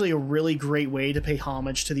is actually a really great way to pay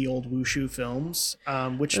homage to the old Wushu films,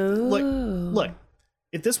 which, look,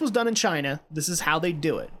 if this was done in China, this is how they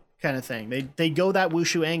do it, kind of thing. They go that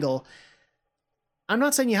Wushu angle. I'm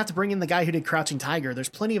not saying you have to bring in the guy who did Crouching Tiger. There's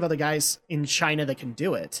plenty of other guys in China that can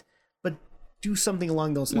do it, but do something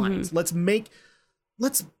along those lines. Mm-hmm.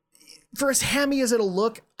 For as hammy as it'll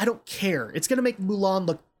look, I don't care. It's going to make Mulan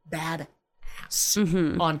look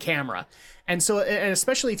badass on camera. And so, and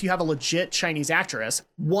especially if you have a legit Chinese actress,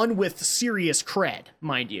 one with serious cred,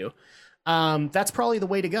 mind you, that's probably the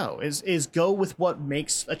way to go, is go with what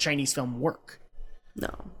makes a Chinese film work.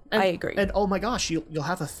 I agree. And oh my gosh, you'll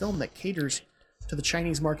have a film that caters to the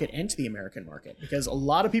Chinese market and to the American market, because a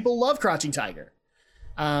lot of people love Crouching Tiger.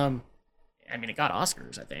 I mean, it got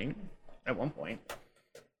Oscars, I think, at one point.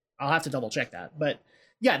 I'll have to double check that. But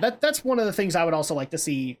yeah, that's one of the things I would also like to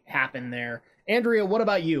see happen there. Andrea, what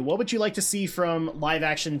about you? What would you like to see from live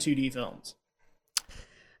action 2D films?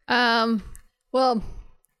 Well,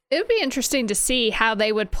 it would be interesting to see how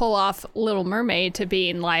they would pull off Little Mermaid to be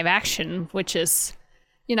in live action, which is,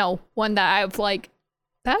 you know, one that I've like,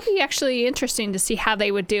 that'd be actually interesting to see how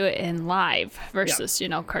they would do it in live versus, you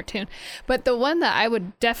know, cartoon. But the one that I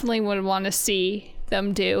would definitely would want to see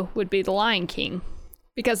them do would be The Lion King,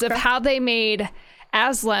 because of how they made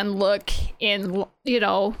Aslan look in, you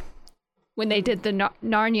know, when they did the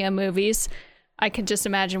Narnia movies. I could just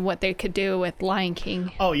imagine what they could do with Lion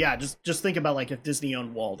King. Oh yeah, just think about like if Disney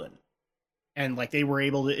owned Walden, and like they were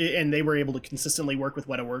able to consistently work with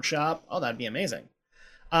Weta Workshop. Oh, that'd be amazing.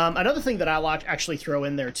 Another thing that I'll actually throw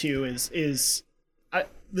in there too is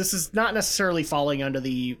this is not necessarily falling under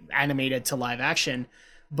the animated to live action,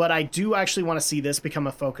 but I do actually want to see this become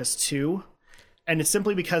a focus too, and it's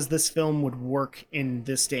simply because this film would work in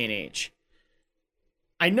this day and age.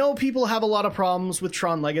 I know people have a lot of problems with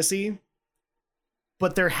Tron Legacy,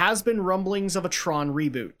 but there has been rumblings of a Tron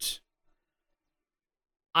reboot.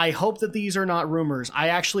 I hope that these are not rumors. I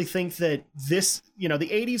actually think that this, you know, the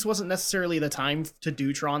 80s wasn't necessarily the time to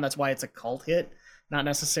do Tron. That's why it's a cult hit, not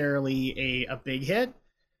necessarily a big hit.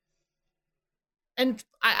 And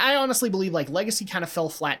I honestly believe like Legacy kind of fell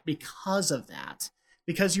flat because of that.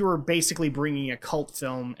 Because you were basically bringing a cult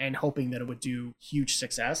film and hoping that it would do huge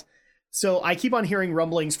success. So I keep on hearing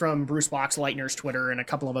rumblings from Bruce Boxleitner's Twitter and a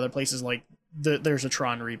couple of other places like there's a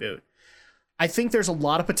Tron reboot. I think there's a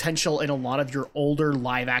lot of potential in a lot of your older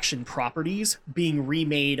live action properties being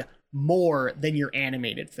remade more than your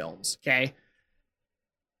animated films, okay?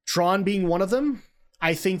 Tron being one of them.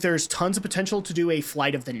 I think there's tons of potential to do a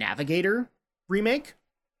Flight of the Navigator remake.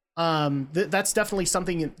 That's definitely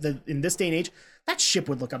something that in this day and age, that ship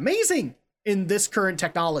would look amazing in this current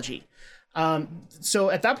technology. So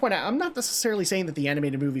at that point, I'm not necessarily saying that the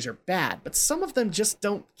animated movies are bad, but some of them just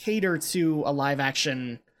don't cater to a live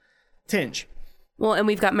action tinge. Well, and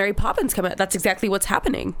we've got Mary Poppins coming. That's exactly what's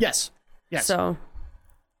happening. Yes. So,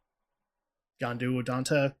 Gandu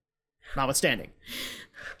Udanta notwithstanding.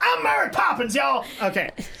 I'm Mary Poppins, y'all!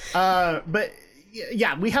 Okay. But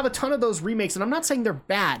yeah, we have a ton of those remakes, and I'm not saying they're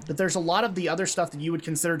bad, but there's a lot of the other stuff that you would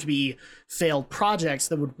consider to be failed projects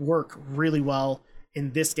that would work really well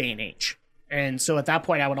in this day and age. And so at that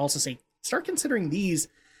point, I would also say, start considering these,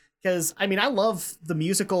 because, I mean, I love the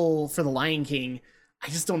musical for The Lion King. I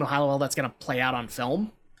just don't know how well that's going to play out on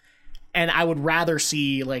film. And I would rather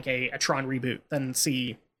see, like, a Tron reboot than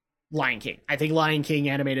see Lion King. I think Lion King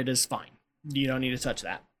animated is fine. You don't need to touch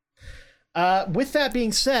that. With that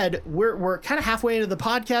being said, we're kind of halfway into the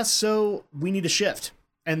podcast, so we need to shift.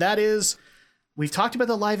 And that is, we've talked about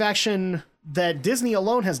the live action that Disney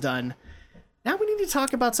alone has done. Now we need to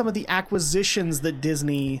talk about some of the acquisitions that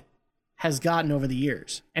Disney has gotten over the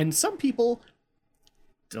years. And some people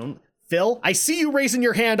don't... Phil, I see you raising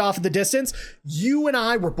your hand off in the distance. You and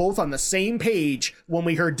I were both on the same page when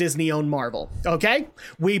we heard Disney own Marvel, okay?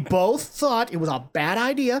 We both thought it was a bad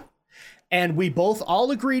idea, and we both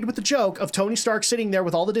all agreed with the joke of Tony Stark sitting there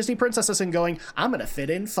with all the Disney princesses and going, I'm going to fit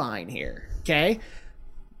in fine here, okay?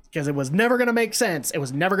 Because it was never going to make sense. It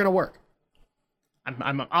was never going to work.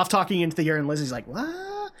 I'm off talking into the ear, and Lizzie's like,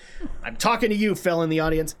 what? I'm talking to you, Phil, in the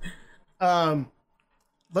audience.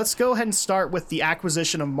 Let's go ahead and start with the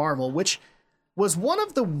acquisition of Marvel, which was one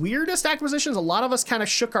of the weirdest acquisitions. A lot of us kind of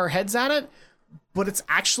shook our heads at it, but it's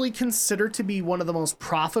actually considered to be one of the most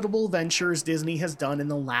profitable ventures Disney has done in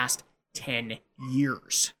the last 10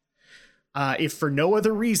 years. If for no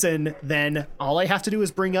other reason, then all I have to do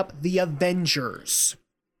is bring up the Avengers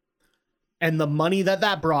and the money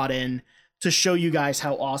that brought in to show you guys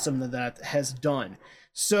how awesome that has done.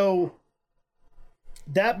 So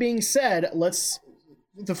that being said,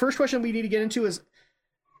 the first question we need to get into is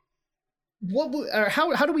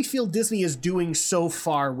how do we feel Disney is doing so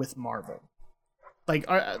far with Marvel? Like,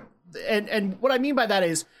 and what I mean by that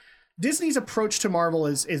is Disney's approach to Marvel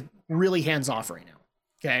is really hands off right now.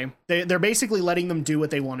 Okay, they're basically letting them do what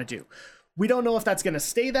they want to do. We don't know if that's going to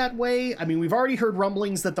stay that way. I mean, we've already heard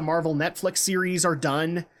rumblings that the Marvel Netflix series are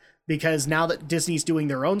done, because now that Disney's doing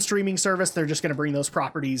their own streaming service, they're just going to bring those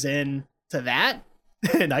properties in to that.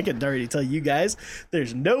 And I can already tell you guys,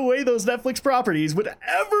 there's no way those Netflix properties would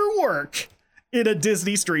ever work in a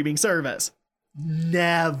Disney streaming service.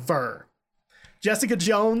 Never. Jessica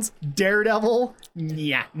Jones, Daredevil,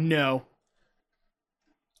 yeah, no.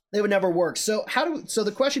 They would never work. So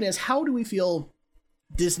the question is, how do we feel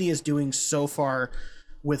Disney is doing so far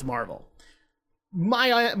with Marvel?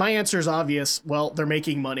 My answer is obvious. Well, they're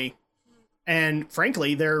making money. And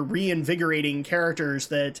frankly, they're reinvigorating characters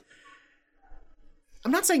that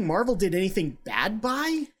I'm not saying Marvel did anything bad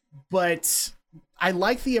by, but I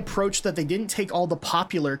like the approach that they didn't take all the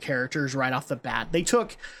popular characters right off the bat. They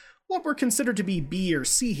took what were considered to be B or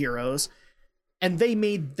C heroes, and they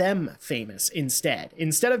made them famous instead.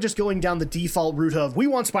 Instead of just going down the default route of, we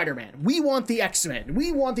want Spider-Man, we want the X-Men,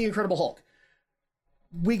 we want the Incredible Hulk.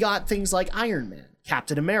 We got things like Iron Man,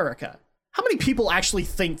 Captain America. How many people actually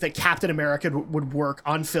think that Captain America would work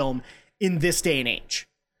on film in this day and age?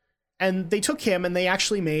 And they took him and they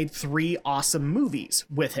actually made 3 awesome movies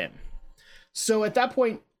with him. So at that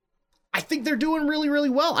point, I think they're doing really, really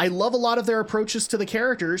well. I love a lot of their approaches to the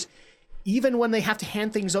characters, even when they have to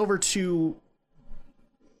hand things over to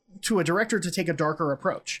a director to take a darker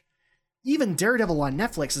approach. Even Daredevil on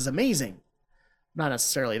Netflix is amazing. Not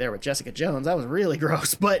necessarily there with Jessica Jones. That was really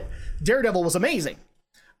gross, but Daredevil was amazing.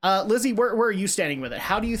 Lizzie, where are you standing with it?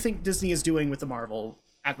 How do you think Disney is doing with the Marvel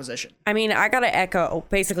acquisition? I mean, I gotta echo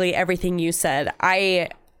basically everything you said.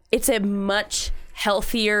 It's a much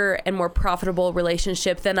healthier and more profitable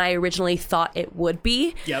relationship than I originally thought it would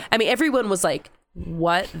be. Yep. I mean, everyone was like,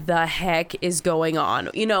 what the heck is going on?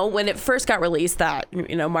 You know, when it first got released that,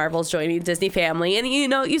 you know, Marvel's joining the Disney family, and, you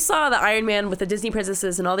know, you saw the Iron Man with the Disney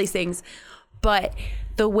princesses and all these things. But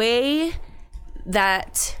the way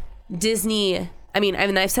that Disney, I mean,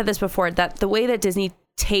 I've said this before, that the way that Disney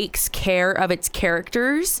takes care of its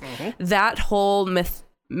characters, that whole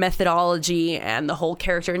methodology and the whole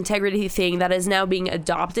character integrity thing that is now being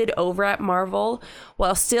adopted over at Marvel,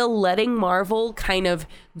 while still letting Marvel kind of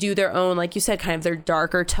do their own, like you said, kind of their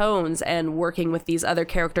darker tones and working with these other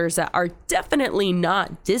characters that are definitely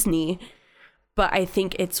not Disney. But I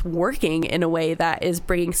think it's working in a way that is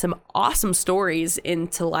bringing some awesome stories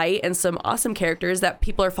into light and some awesome characters that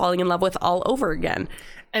people are falling in love with all over again.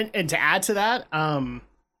 And to add to that,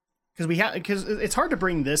 because it's hard to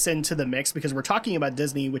bring this into the mix because we're talking about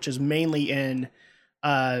Disney, which is mainly in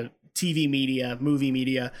TV media, movie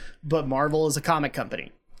media, but Marvel is a comic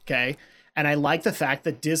company. Okay. And I like the fact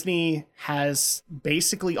that Disney has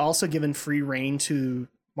basically also given free reign to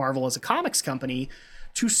Marvel as a comics company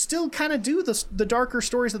to still kind of do the darker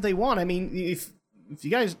stories that they want. I mean, if you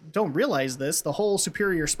guys don't realize this, the whole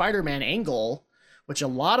Superior Spider-Man angle, which a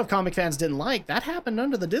lot of comic fans didn't like, that happened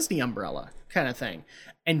under the Disney umbrella kind of thing.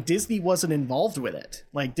 And Disney wasn't involved with it.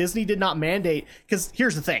 Like, Disney did not mandate, because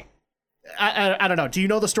here's the thing. I don't know. Do you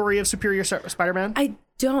know the story of Superior Spider-Man? I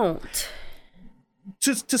don't.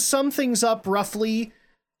 To sum things up roughly,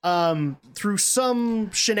 through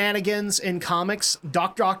some shenanigans in comics,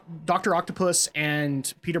 Dr. Octopus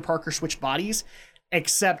and Peter Parker switched bodies,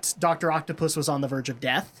 except Dr. Octopus was on the verge of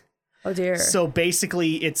death. Oh, dear. So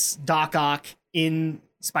basically, it's Doc Ock in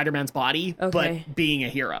Spider-Man's body, but being a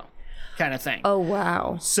hero kind of thing. Oh,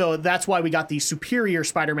 wow. So that's why we got the Superior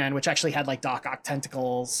Spider-Man, which actually had like Doc Ock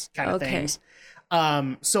tentacles kind of things.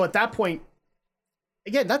 So at that point,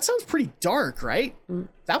 again, that sounds pretty dark, right?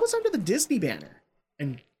 That was under the Disney banner,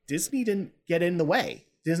 and Disney didn't get in the way.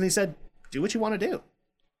 Disney said, do what you want to do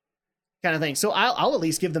kind of thing. So I'll at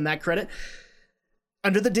least give them that credit.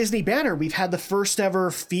 Under the Disney banner, we've had the first ever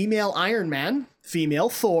female Iron Man, female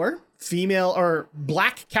Thor, female or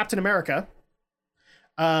Black Captain America.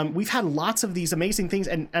 We've had lots of these amazing things,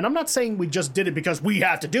 and I'm not saying we just did it because we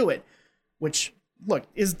have to do it, which, look,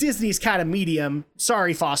 is Disney's kind of medium.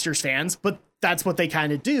 Sorry, Foster's fans, but that's what they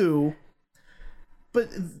kind of do. But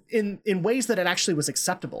in ways that it actually was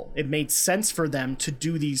acceptable. It made sense for them to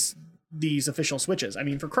do these official switches. I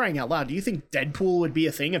mean, for crying out loud, do you think Deadpool would be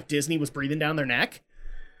a thing if Disney was breathing down their neck?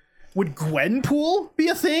 Would Gwenpool be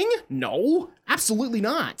a thing? No, absolutely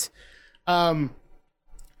not.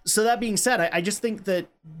 So that being said, I just think that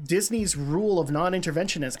Disney's rule of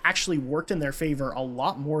non-intervention has actually worked in their favor a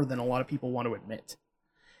lot more than a lot of people want to admit.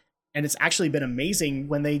 And it's actually been amazing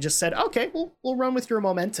when they just said, okay, we'll run with your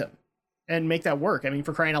momentum and make that work. I mean,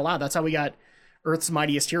 for crying out loud, that's how we got Earth's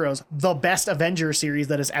Mightiest Heroes, the best Avengers series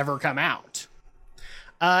that has ever come out.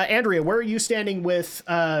 Andrea, where are you standing with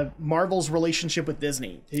Marvel's relationship with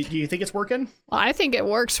Disney? Do you think it's working? Well, I think it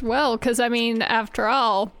works well because, I mean, after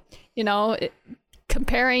all,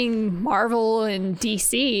 comparing Marvel and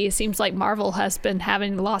DC, it seems like Marvel has been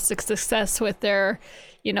having lots of success with their,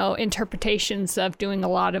 interpretations of doing a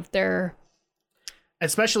lot of their...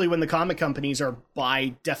 Especially when the comic companies are,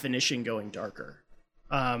 by definition, going darker.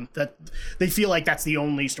 That they feel like that's the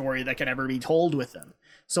only story that can ever be told with them.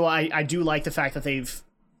 So I do like the fact that they've,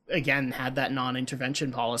 again, had that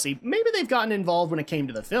non-intervention policy. Maybe they've gotten involved when it came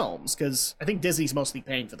to the films, because I think Disney's mostly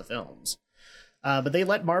paying for the films. But they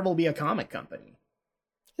let Marvel be a comic company.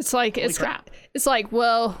 It's like,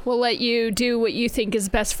 well, we'll let you do what you think is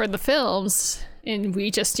best for the films, and we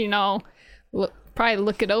just, probably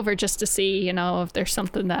look it over just to see, if there's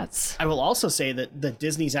something that's... I will also say that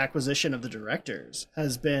Disney's acquisition of the directors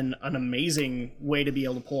has been an amazing way to be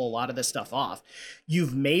able to pull a lot of this stuff off.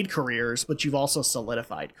 You've made careers, but you've also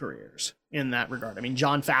solidified careers in that regard. I mean,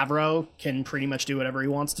 Jon Favreau can pretty much do whatever he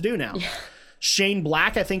wants to do now. Yeah. Shane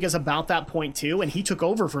Black, I think, is about that point too, and he took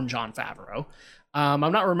over from Jon Favreau. I'm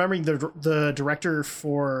not remembering the director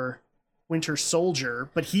for Winter Soldier,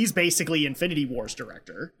 but he's basically Infinity War's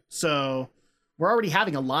director. So we're already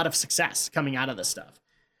having a lot of success coming out of this stuff.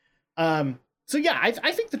 So yeah,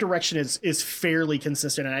 I think the direction is fairly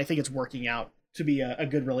consistent, and I think it's working out to be a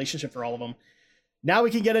good relationship for all of them. Now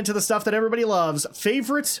we can get into the stuff that everybody loves.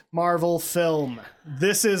 Favorite Marvel film.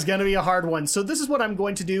 This is going to be a hard one. So this is what I'm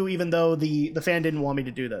going to do, even though the fan didn't want me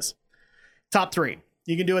to do this. Top 3.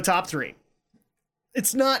 You can do a top 3.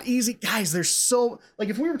 It's not easy. Guys, there's so... Like,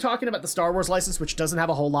 if we were talking about the Star Wars license, which doesn't have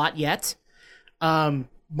a whole lot yet,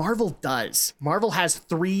 Marvel does. Marvel has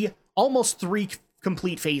almost three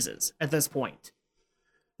complete phases at this point.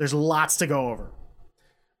 There's lots to go over.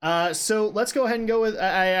 So let's go ahead and go with...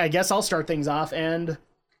 I guess I'll start things off, and...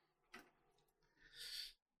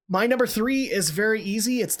 My number 3 is very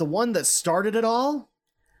easy. It's the one that started it all.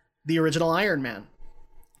 The original Iron Man.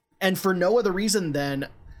 And for no other reason than...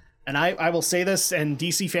 And I will say this, and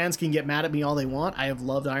DC fans can get mad at me all they want. I have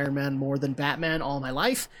loved Iron Man more than Batman all my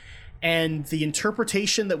life. And the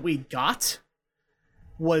interpretation that we got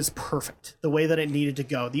was perfect, the way that it needed to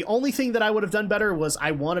go. The only thing that I would have done better was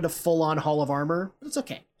I wanted a full-on Hall of Armor, but it's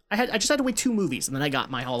okay. I just had to wait 2 movies, and then I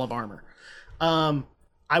got my Hall of Armor.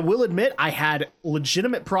 I will admit I had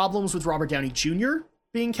legitimate problems with Robert Downey Jr.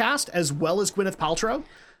 being cast, as well as Gwyneth Paltrow.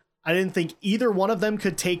 I didn't think either one of them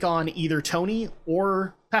could take on either Tony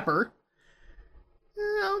or Pepper.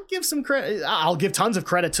 I'll give some credit. I'll give tons of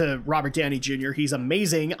credit to Robert Downey Jr. He's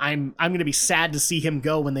amazing. I'm going to be sad to see him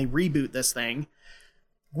go when they reboot this thing.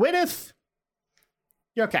 Gwyneth,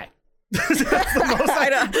 you're okay. That's the most I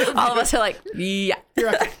know. All of us are like, yeah.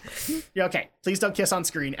 You're okay. You're okay. Please don't kiss on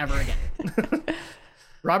screen ever again.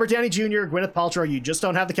 Robert Downey Jr., Gwyneth Paltrow, you just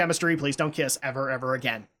don't have the chemistry. Please don't kiss ever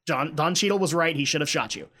again. Don Cheadle was right. He should have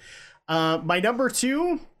shot you. My number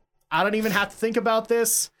 2, I don't even have to think about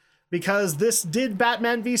this because this did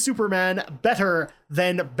Batman v Superman better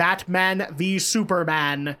than Batman v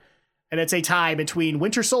Superman. And it's a tie between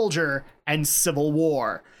Winter Soldier and Civil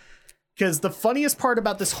War. Because the funniest part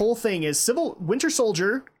about this whole thing is Winter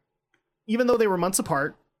Soldier, even though they were months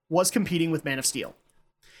apart, was competing with Man of Steel.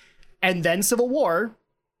 And then Civil War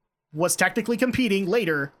was technically competing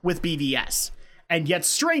later with BVS. And yet,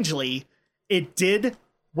 strangely, it did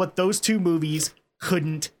what those two movies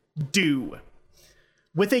couldn't do.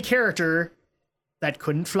 With a character that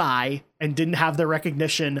couldn't fly and didn't have the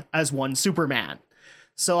recognition as one Superman.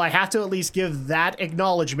 So I have to at least give that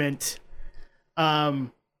acknowledgement that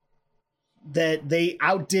they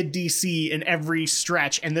outdid DC in every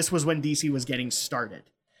stretch, and this was when DC was getting started.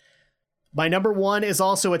 My number 1 is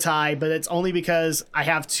also a tie, but it's only because I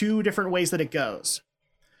have 2 different ways that it goes.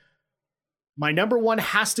 My number 1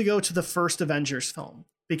 has to go to the first Avengers film,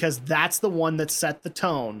 because that's the one that set the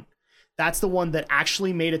tone. That's the one that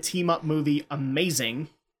actually made a team-up movie amazing.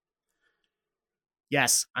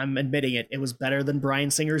 Yes, I'm admitting it. It was better than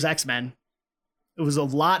Bryan Singer's X-Men. It was a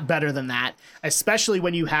lot better than that, especially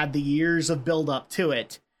when you had the years of build-up to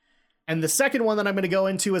it. And the second one that I'm going to go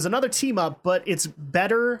into is another team-up, but it's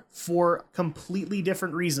better for completely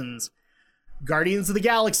different reasons. Guardians of the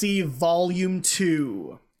Galaxy Volume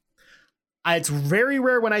 2. It's very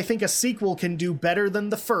rare when I think a sequel can do better than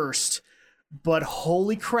the first, but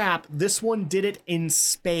holy crap, this one did it in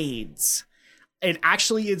spades. It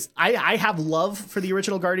actually is. I have love for the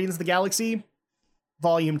original Guardians of the Galaxy.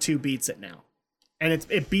 Volume 2 beats it now. And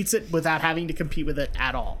it beats it without having to compete with it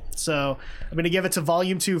at all. So I'm going to give it to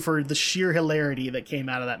Volume 2 for the sheer hilarity that came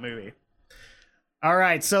out of that movie. All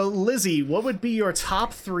right, so Lizzie, what would be your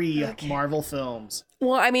top 3 Marvel films?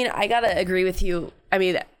 Well, I mean, I got to agree with you. I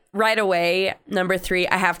mean, right away, number 3,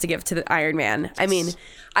 I have to give to the Iron Man. I mean,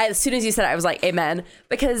 as soon as you said it, I was like, amen.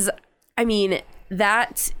 Because, I mean,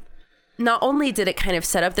 that not only did it kind of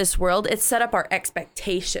set up this world, it set up our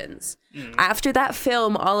expectations. After that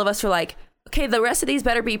film, all of us were like, okay, the rest of these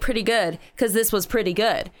better be pretty good because this was pretty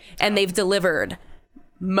good. And they've delivered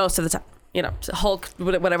most of the time. You know, Hulk,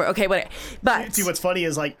 whatever. Okay, whatever. But see, what's funny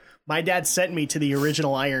is like my dad sent me to the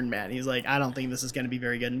original Iron Man. He's like, I don't think this is going to be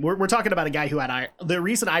very good. And we're talking about a guy who had the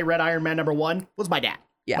reason I read Iron Man #1 was my dad.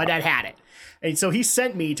 Yeah. My dad had it. And so he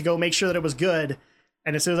sent me to go make sure that it was good.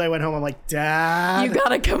 And as soon as I went home, I'm like, Dad, you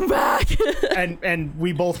gotta come back. and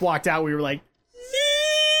we both walked out. We were like,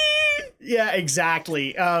 yeah,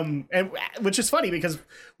 exactly. And which is funny because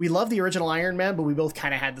we love the original Iron Man, but we both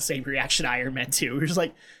kind of had the same reaction to Iron Man 2. We were just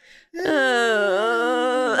like,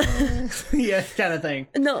 yeah, kind of thing.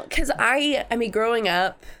 No, because I mean, growing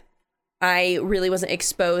up, I really wasn't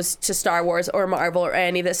exposed to Star Wars or Marvel or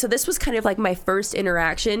any of this. So this was kind of like my first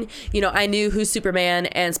interaction. You know, I knew who Superman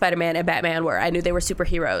and Spider-Man and Batman were. I knew they were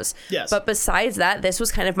superheroes. Yes. But besides that, this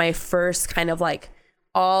was kind of my first kind of like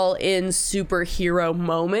all in superhero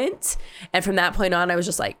moment. And from that point on, I was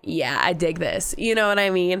just like, yeah, I dig this. You know what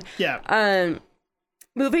I mean? Yeah.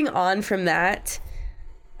 Moving on from that,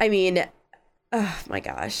 I mean, oh my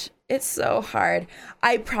gosh, it's so hard.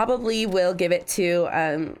 I probably will give it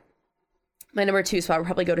to my number 2 spot. Would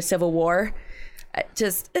probably go to Civil War.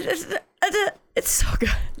 It's so good.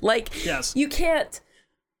 Like, yes. You can't.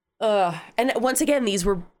 And once again, these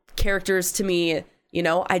were characters to me. You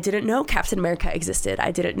know, I didn't know Captain America existed.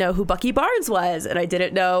 I didn't know who Bucky Barnes was. And I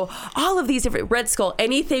didn't know all of these different Red Skull,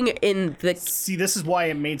 anything in the... See, this is why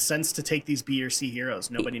it made sense to take these B or C heroes.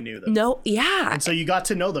 Nobody knew them. No, yeah. And so you got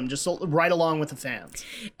to know them just right along with the fans.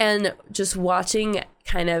 And just watching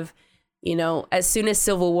kind of, you know, as soon as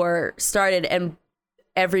Civil War started and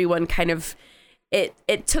everyone kind of...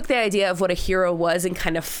 It took the idea of what a hero was and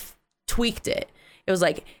kind of tweaked it. It was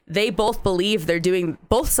like they both sides believe they're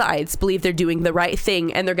doing the right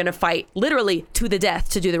thing and they're going to fight literally to the death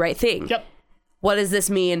to do the right thing. Yep. What does this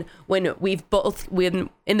mean when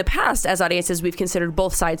in the past as audiences, we've considered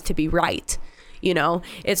both sides to be right? You know,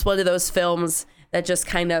 it's one of those films that just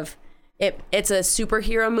kind of, it's a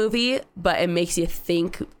superhero movie, but it makes you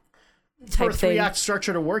think. For a 3-act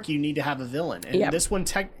structure to work, you need to have a villain. And this one,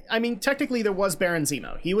 technically there was Baron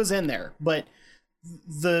Zemo. He was in there, but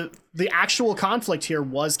the actual conflict here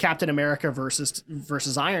was Captain America versus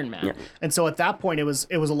Iron Man. Yeah. And so at that point it was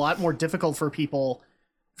a lot more difficult for people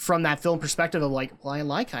from that film perspective of like, well, I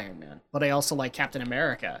like Iron Man, but I also like Captain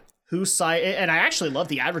America. Whose side? And I actually love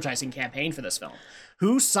the advertising campaign for this film.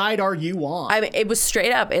 Whose side are you on? I mean, it was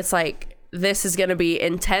straight up. It's like, this is going to be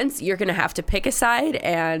intense. You're going to have to pick a side,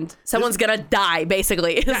 and someone's going to die,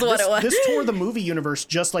 basically, is what it was. This tore the movie universe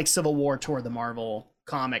just like Civil War tore the Marvel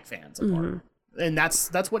comic fans apart. And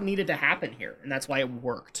that's what needed to happen here, and that's why it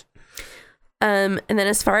worked. And then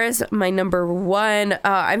as far as my number one,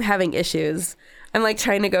 I'm having issues. I'm like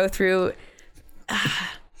trying to go through,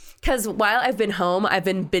 because while I've been home, I've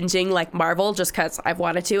been binging like Marvel just because I've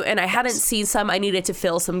wanted to, and I hadn't seen some. I needed to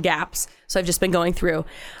fill some gaps, so I've just been going through.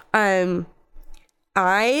 I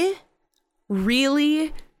might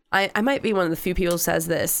be one of the few people who says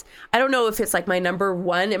this. I don't know if it's like my number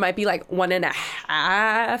one. It might be like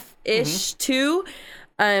 1.5-ish, 2.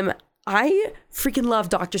 I freaking love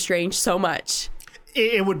Doctor Strange so much.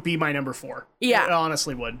 It would be my number 4. Yeah. It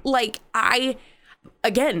honestly would. Like,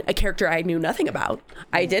 again, a character I knew nothing about.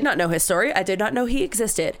 I did not know his story. I did not know he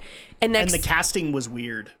existed. And the casting was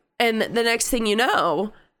weird. And the next thing you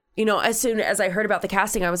know, as soon as I heard about the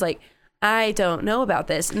casting, I was like, I don't know about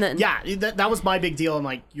this. And then, yeah, that was my big deal. I'm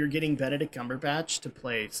like, you're getting Benedict Cumberbatch to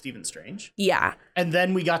play Stephen Strange? Yeah. And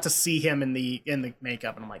then we got to see him in the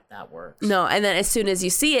makeup, and I'm like, that works. No, and then as soon as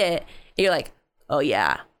you see it, you're like, oh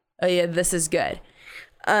yeah, this is good.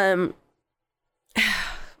 At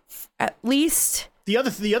least the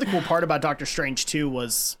other cool part about Doctor Strange too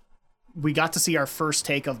was we got to see our first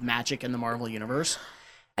take of magic in the Marvel universe.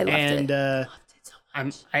 I loved it. And I'm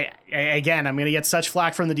gonna get such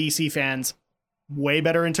flack from the DC fans. Way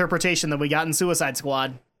better interpretation than we got in Suicide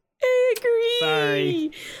Squad. I agree.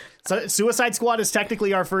 Sorry. So Suicide Squad is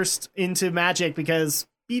technically our first into magic because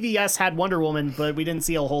BVS had Wonder Woman, but we didn't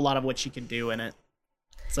see a whole lot of what she could do in it.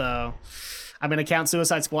 So I'm gonna count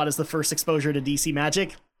Suicide Squad as the first exposure to DC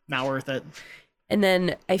magic. Not worth it. And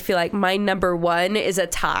then I feel like my number one is a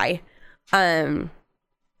tie.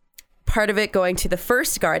 Part of it going to the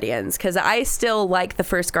first Guardians, because I still like the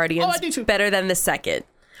first Guardians better than the second.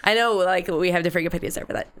 I know, like, we have different opinions there,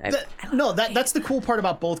 but that's the cool part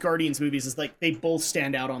about both Guardians movies is like they both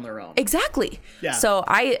stand out on their own. Exactly. Yeah. So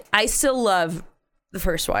I still love the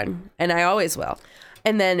first one, and I always will.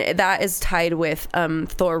 And then that is tied with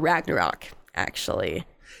Thor Ragnarok, actually.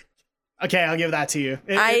 Okay, I'll give that to you.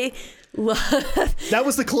 That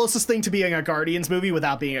was the closest thing to being a Guardians movie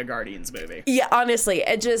without being a Guardians movie. Yeah, honestly,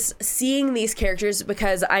 and just seeing these characters,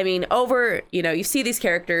 because I mean, you see these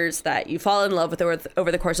characters that you fall in love with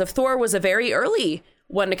over the course of. Thor was a very early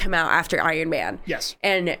one to come out after Iron Man. Yes.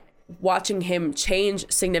 And watching him change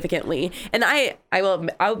significantly, and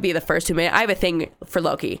I'll be the first to admit I have a thing for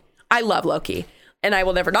Loki. I love Loki. And I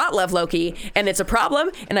will never not love Loki, and it's a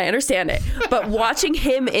problem, and I understand it. But watching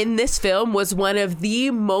him in this film was one of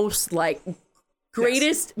the most, like,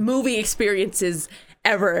 greatest movie experiences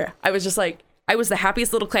ever. I was just like, I was the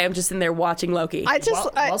happiest little clam just in there watching Loki.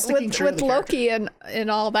 With Loki and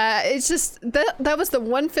all that, it's just, that was the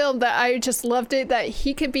one film that I just loved it, that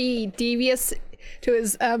he could be devious to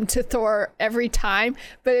his to Thor every time,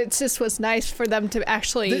 but it just was nice for them to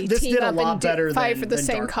actually team up and fight for the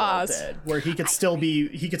same cause. Did, where he could still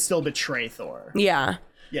betray Thor. Yeah.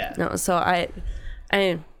 Yeah. No, so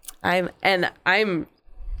I'm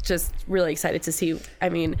just really excited to see. I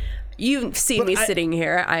mean, you've seen me sitting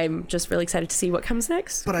here. I'm just really excited to see what comes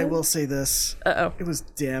next. But I will say this. Uh-oh. It was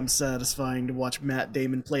damn satisfying to watch Matt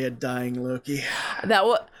Damon play a dying Loki.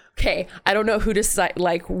 Okay, I don't know who decided,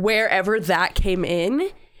 like, wherever that came in,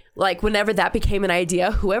 like, whenever that became an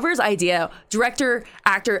idea, whoever's idea, director,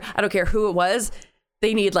 actor, I don't care who it was,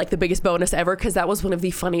 they need, like, the biggest bonus ever, because that was one of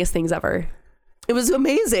the funniest things ever. It was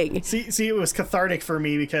amazing. See, it was cathartic for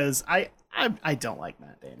me, because I don't like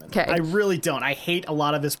Matt Damon. Okay. I really don't. I hate a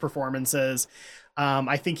lot of his performances.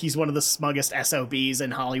 I think he's one of the smuggest SOBs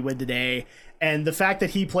in Hollywood today, and the fact that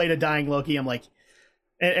he played a dying Loki, I'm like,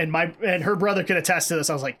 and her brother could attest to this.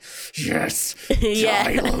 I was like, yes,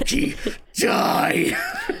 die, Loki, die.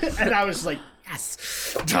 And I was like,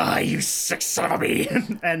 yes, die, you sick son of a bee.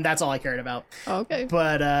 And that's all I cared about. Okay.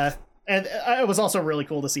 But and it was also really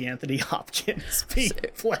cool to see Anthony Hopkins being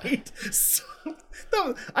played. So,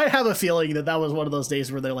 I have a feeling that was one of those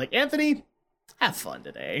days where they're like, Anthony, have fun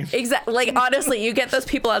today. Exactly. Like, honestly, you get those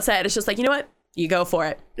people outside. It's just like, you know what? You go for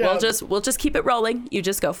it. Yeah. We'll just keep it rolling. You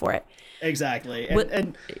just go for it. Exactly.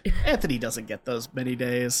 And Anthony doesn't get those many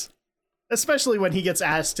days, especially when he gets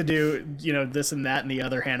asked to do, this and that and the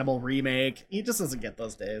other Hannibal remake. He just doesn't get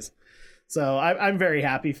those days. So I'm very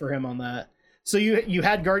happy for him on that. So you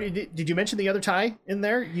had Guardian. Did you mention the other tie in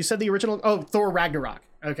there? You said the original. Oh, Thor Ragnarok.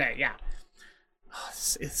 Okay. Yeah.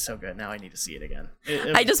 It's so good. Now I need to see it again.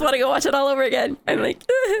 I just want to go watch it all over again. I'm like,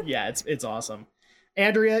 yeah, it's awesome.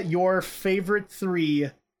 Andrea, your favorite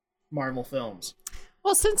 3 Marvel films?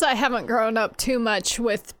 Well, since I haven't grown up too much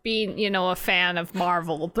with being, a fan of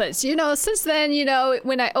Marvel, but, since then,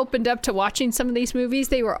 when I opened up to watching some of these movies,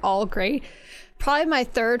 they were all great. Probably my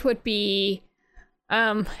third would be,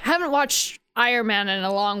 haven't watched Iron Man in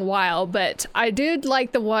a long while, but I did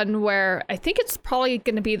like the one where, I think it's probably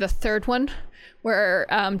going to be the third one, where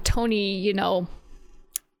Tony,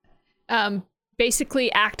 basically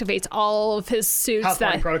activates all of his suits. House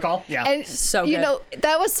Party Protocol? Yeah. And, so good.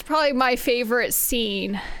 That was probably my favorite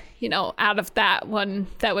scene, out of that one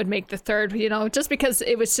that would make the third, just because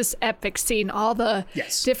it was just epic seeing all the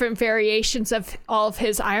different variations of all of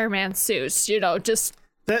his Iron Man suits, just...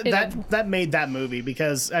 That made that movie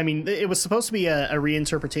because, I mean, it was supposed to be a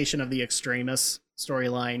reinterpretation of the Extremis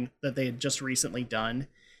storyline that they had just recently done.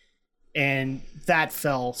 And that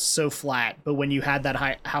fell so flat. But when you had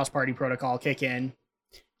that House Party Protocol kick in,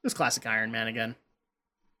 it was classic Iron Man again.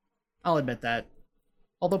 I'll admit that.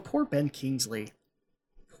 Although poor Ben Kingsley.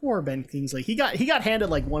 He got handed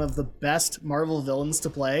like one of the best Marvel villains to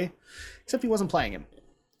play, except he wasn't playing him.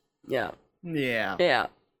 Yeah.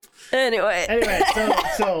 Anyway,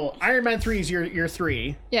 so Iron Man 3 is your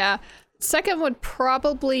 3. Yeah. Second would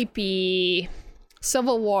probably be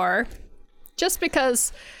Civil War, just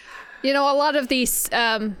because, a lot of these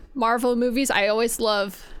Marvel movies, I always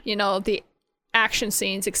love, the action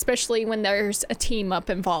scenes, especially when there's a team up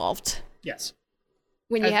involved. Yes.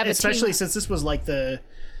 When you have especially since this was like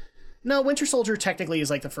Winter Soldier technically is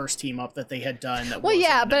like the first team up that they had done. Well,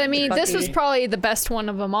 yeah, but I mean, this was probably the best one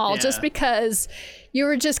of them all, just because you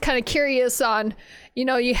were just kind of curious on,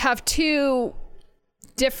 you have 2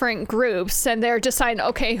 different groups and they're deciding,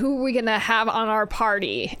 okay, who are we going to have on our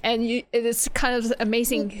party? And it is kind of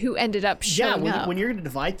amazing who ended up showing up. When you're going to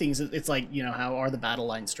divide things, it's like, how are the battle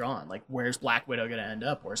lines drawn? Like, where's Black Widow going to end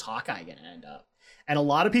up? Where's Hawkeye going to end up? And a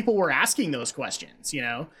lot of people were asking those questions,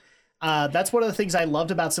 That's one of the things I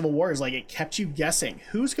loved about Civil War is like it kept you guessing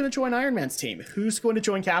who's going to join Iron Man's team, who's going to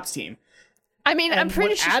join Cap's team. I mean, I'm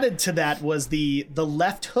pretty sure added to that was the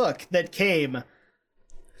left hook that came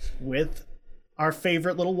with our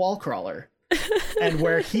favorite little wall crawler, and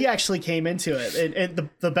where he actually came into it. And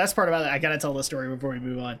the best part about it, I gotta tell the story before we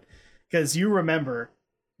move on, because you remember,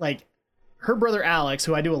 like, her brother Alex,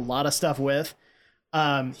 who I do a lot of stuff with,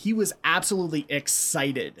 he was absolutely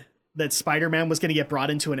excited that Spider-Man was going to get brought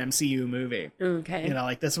into an MCU movie. Okay.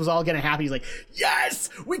 Like this was all going to happen. He's like, yes,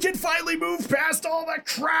 we can finally move past all the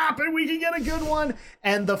crap and we can get a good one.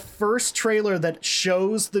 And the first trailer that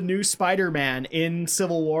shows the new Spider-Man in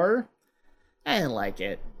Civil War, I didn't like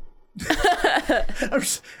it.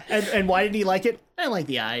 And why didn't he like it? I didn't like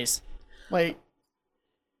the eyes. Like,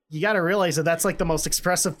 you got to realize that that's like the most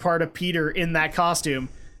expressive part of Peter in that costume.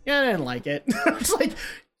 Yeah, I didn't like it. It's like,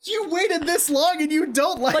 you waited this long and you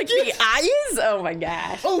don't like it? The eyes? Oh my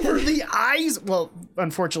gosh. Over the eyes? Well,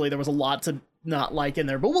 unfortunately, there was a lot to not like in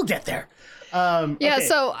there, but we'll get there. Okay.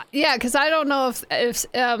 Because I don't know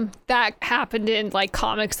if that happened in like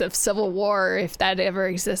comics of Civil War, if that ever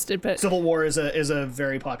existed. But Civil War is a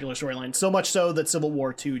very popular storyline, so much so that Civil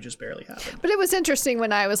War 2 just barely happened. But it was interesting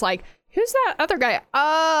when I was like, who's that other guy?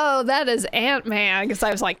 Oh, that is Ant-Man. Because I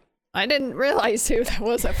was like, I didn't realize who that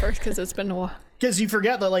was at first because it's been a while. Because you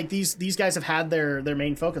forget that like these guys have had their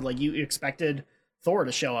main focus. Like you expected Thor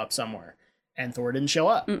to show up somewhere, and Thor didn't show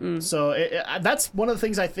up. So that's one of the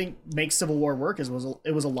things I think makes Civil War work. It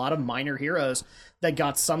was a lot of minor heroes that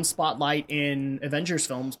got some spotlight in Avengers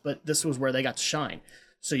films, but this was where they got to shine.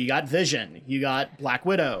 So you got Vision, you got Black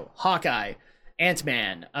Widow, Hawkeye,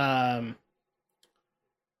 Ant-Man,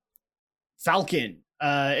 Falcon,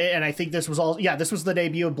 and I think this was the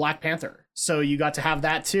debut of Black Panther. So you got to have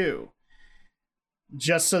that too.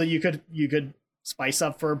 Just so that you could spice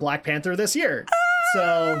up for Black Panther this year.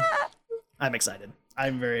 So I'm excited.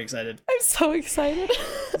 I'm very excited. I'm so excited.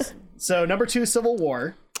 So number 2, Civil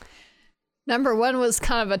War. Number 1 was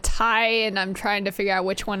kind of a tie, and I'm trying to figure out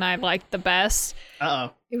which one I liked the best.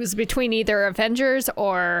 Uh-oh. It was between either Avengers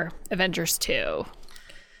or Avengers 2.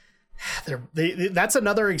 That's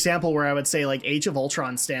another example where I would say like Age of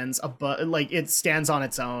Ultron stands on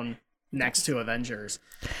its own next to Avengers.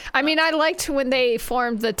 I mean, I liked when they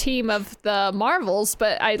formed the team of the Marvels,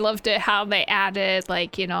 but I loved it how they added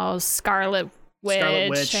Scarlet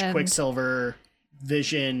Witch, Quicksilver,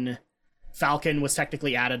 Vision, Falcon was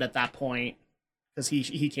technically added at that point because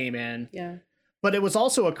he came in. Yeah. But it was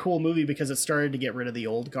also a cool movie because it started to get rid of the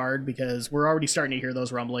old guard, because we're already starting to hear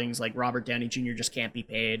those rumblings like Robert Downey Jr. just can't be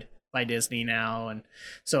paid by Disney now, and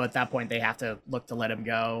so at that point they have to look to let him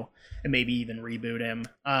go and maybe even reboot him.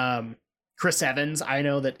 Chris Evans, I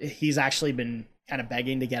know that he's actually been kind of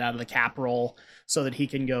begging to get out of the Cap role so that he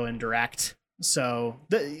can go and direct. So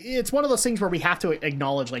it's one of those things where we have to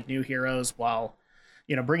acknowledge like new heroes while,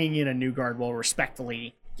 you know, bringing in a new guard while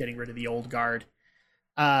respectfully getting rid of the old guard.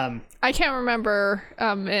 I can't remember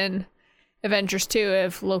in Avengers 2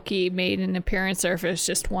 if Loki made an appearance or if it was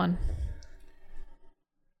just one.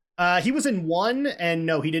 He was in 1, and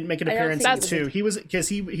no, he didn't make an appearance in 2. He was because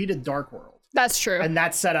he did Dark World. That's true. And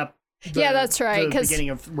that set up that's right. The beginning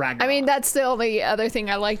of Ragnarok. I mean, that's the only other thing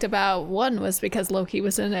I liked about 1 was because Loki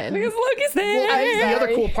was in it. Because Loki's there. Well, the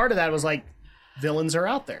other cool part of that was like villains are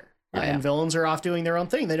out there. Oh, and yeah. villains are off doing their own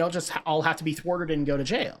thing. They don't just all have to be thwarted and go to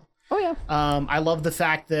jail. Oh, yeah. I love the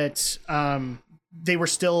fact that they were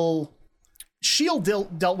still... S.H.I.E.L.D.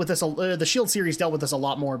 dealt with this, the S.H.I.E.L.D. series dealt with this a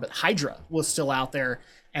lot more, but Hydra was still out there,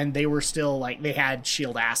 and they were still, like, they had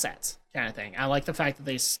S.H.I.E.L.D. assets kind of thing. I like the fact that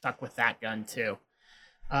they stuck with that gun, too.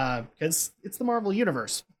 Because it's the Marvel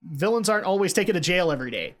Universe. Villains aren't always taken to jail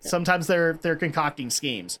every day. Sometimes they're concocting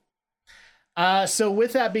schemes. So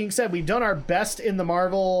with that being said, we've done our best in the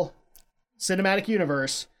Marvel Cinematic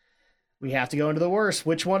Universe. We have to go into the worst.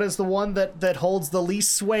 Which one is the one that holds the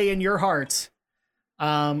least sway in your heart?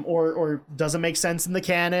 Or doesn't make sense in the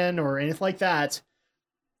canon or anything like that?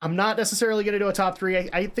 I'm not necessarily going to do a top 3.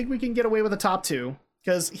 I think we can get away with a top 2.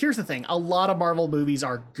 Because here's the thing. A lot of Marvel movies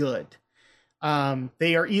are good.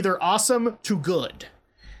 They are either awesome to good.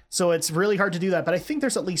 So it's really hard to do that. But I think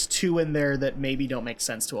there's at least 2 in there that maybe don't make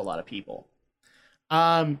sense to a lot of people.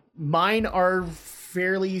 Mine are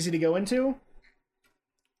fairly easy to go into.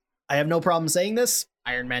 I have no problem saying this.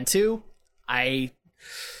 Iron Man 2. I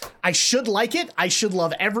should like it. I should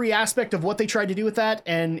love every aspect of what they tried to do with that.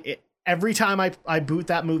 And every time I boot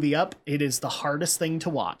that movie up, it is the hardest thing to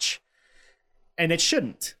watch. And it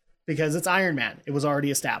shouldn't, because it's Iron Man. It was already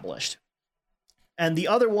established. And the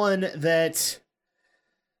other one that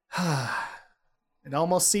it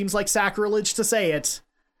almost seems like sacrilege to say it,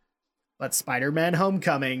 but Spider-Man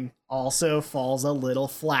Homecoming also falls a little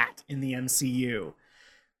flat in the MCU.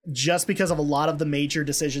 Just because of a lot of the major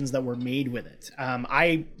decisions that were made with it.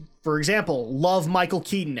 I, for example, love Michael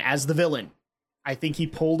Keaton as the villain. I think he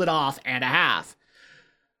pulled it off and a half.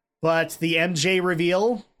 But the MJ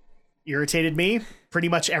reveal irritated me. Pretty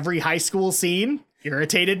much every high school scene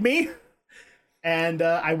irritated me. And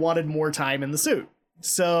I wanted more time in the suit.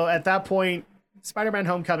 So at that point, Spider-Man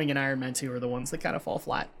Homecoming and Iron Man 2 are the ones that kind of fall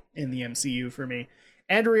flat in the MCU for me.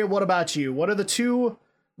 Andrea, what about you? What are the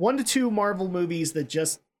 1 to 2 Marvel movies that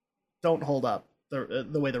just don't hold up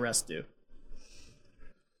the way the rest do?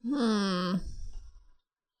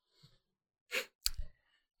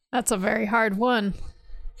 That's a very hard one.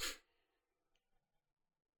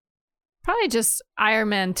 Probably just Iron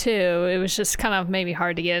Man 2. It was just kind of maybe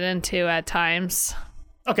hard to get into at times.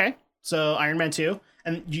 Okay, so Iron Man 2.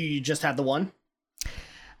 And you just had the 1?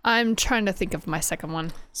 I'm trying to think of my second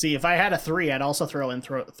one. See, if I had a 3, I'd also throw in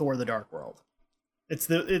Thor: The Dark World. It's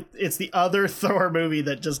the other Thor movie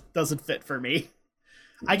that just doesn't fit for me.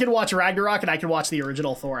 I can watch Ragnarok and I can watch the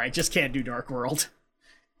original Thor. I just can't do Dark World.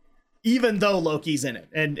 Even though Loki's in it.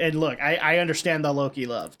 And look, I understand the Loki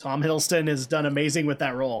love. Tom Hiddleston has done amazing with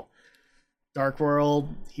that role. Dark World,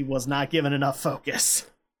 he was not given enough focus.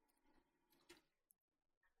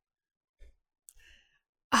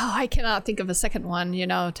 Oh, I cannot think of a second one,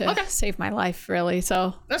 to save my life, really.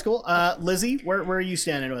 So that's cool. Lizzie, where are you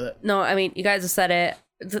standing with it? No, I mean, you guys have said it.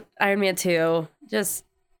 It's Iron Man 2. Just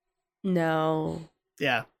no.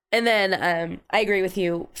 Yeah. And then I agree with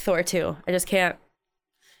you, Thor 2. I just can't.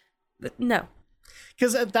 No.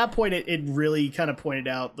 Because at that point, it really kind of pointed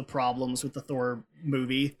out the problems with the Thor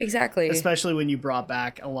movie. Exactly. Especially when you brought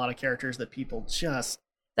back a lot of characters that people just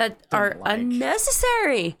that are like.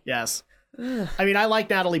 Unnecessary. Yes. Ugh. I mean, I like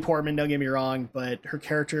Natalie Portman, don't get me wrong, but her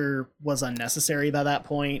character was unnecessary by that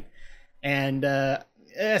point. And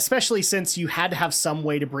especially since you had to have some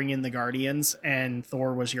way to bring in the Guardians, and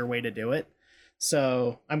Thor was your way to do it.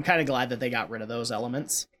 So I'm kind of glad that they got rid of those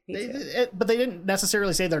elements. But they didn't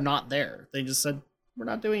necessarily say they're not there. They just said, we're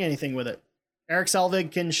not doing anything with it. Eric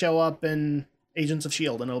Selvig can show up in Agents of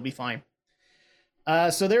S.H.I.E.L.D. and it'll be fine.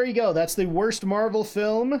 So there you go. That's the worst Marvel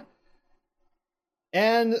film.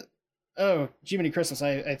 And... oh, Jiminy Christmas.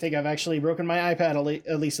 I think I've actually broken my iPad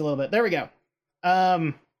at least a little bit. There we go.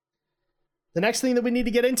 The next thing that we need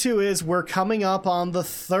to get into is we're coming up on the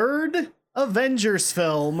 3rd Avengers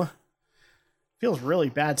film. Feels really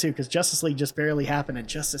bad, too, because Justice League just barely happened, and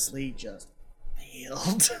Justice League just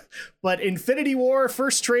failed. But Infinity War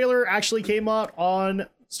first trailer actually came out on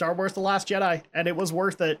Star Wars The Last Jedi, and it was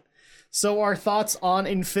worth it. So our thoughts on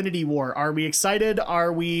Infinity War. Are we excited?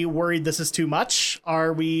 Are we worried this is too much?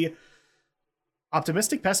 Are we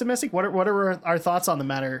optimistic, pessimistic? What are our thoughts on the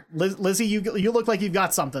matter? Lizzie, you look like you've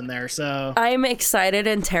got something there. So I'm excited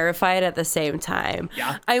and terrified at the same time.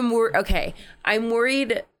 Yeah. I'm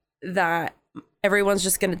worried that everyone's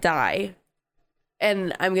just going to die.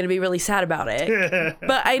 And I'm going to be really sad about it.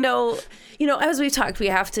 But I know, as we've talked, we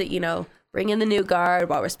have to, bring in the new guard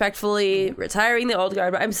while respectfully retiring the old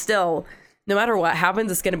guard. But I'm still, no matter what happens,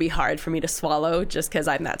 it's going to be hard for me to swallow just because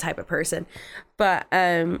I'm that type of person. But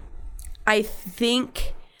I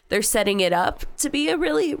think they're setting it up to be a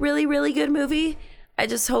really, really, really good movie. I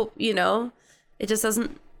just hope, it just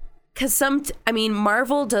doesn't, because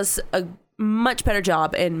Marvel does a much better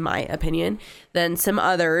job, in my opinion, than some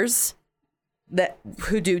others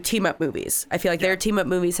who do team up movies. I feel like their team up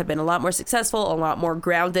movies have been a lot more successful, a lot more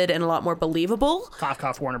grounded, and a lot more believable. Cough,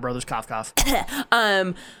 cough, Warner Brothers, cough, cough.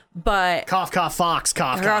 But cough, cough, Fox,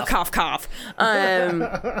 cough, cough. Cough,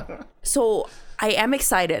 cough. So I am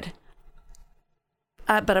excited.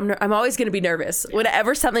 But I'm always going to be nervous.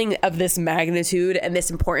 Whenever something of this magnitude and this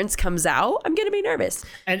importance comes out, I'm going to be nervous.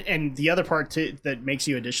 And the other part that makes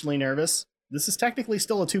you additionally nervous, this is technically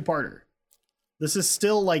still a two-parter. This is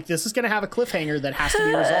still this is going to have a cliffhanger that has to be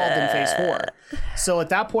resolved in phase 4. So at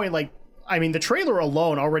that point, the trailer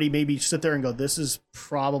alone already made me sit there and go, this is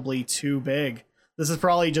probably too big. This is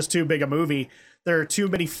probably just too big a movie. There are too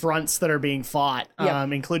many fronts that are being fought,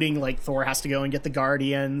 including Thor has to go and get the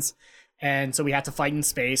Guardians. And so we have to fight in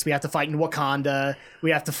space. We have to fight in Wakanda. We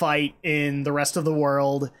have to fight in the rest of the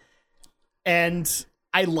world. And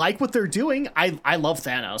I like what they're doing. I love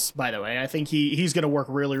Thanos, by the way. I think he's going to work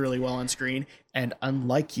really, really well on screen. And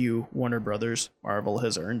unlike you, Warner Brothers, Marvel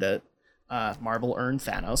has earned it. Marvel earned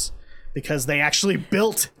Thanos because they actually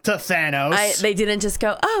built to Thanos. They didn't just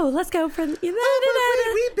go, let's go for... we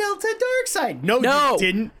built a Darkseid. No, you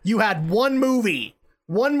didn't. You had one movie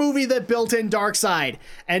that built in Darkseid.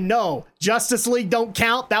 And no, Justice League don't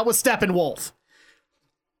count. That was Steppenwolf.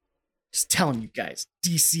 Just telling you guys,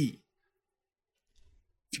 DC.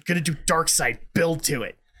 If you're going to do Darkseid, build to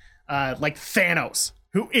it. Like Thanos,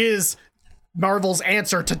 who is Marvel's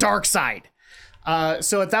answer to Darkseid.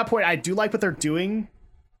 So at that point, I do like what they're doing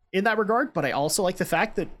in that regard, but I also like the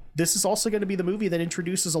fact that this is also going to be the movie that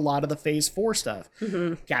introduces a lot of the Phase 4 stuff.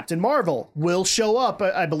 Mm-hmm. Captain Marvel will show up,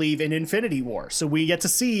 I believe, in Infinity War. So we get to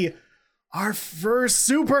see our first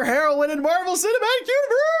superheroine in Marvel Cinematic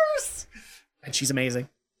Universe. And she's amazing.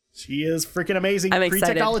 She is freaking amazing. I'm excited.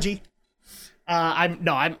 Pre-technology.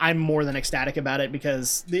 I'm more than ecstatic about it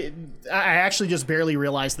because I actually just barely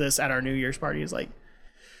realized this at our New Year's party. Is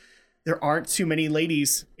there aren't too many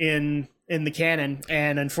ladies in the canon,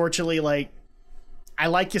 and unfortunately, I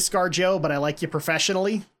like you, ScarJo, but I like you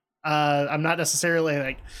professionally. I'm not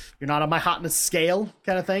necessarily you're not on my hotness scale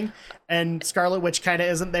kind of thing, and Scarlet Witch kind of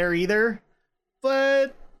isn't there either.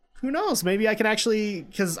 But who knows? Maybe I can actually,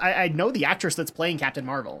 because I know the actress that's playing Captain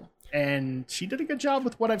Marvel. And she did a good job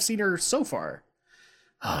with what I've seen her so far.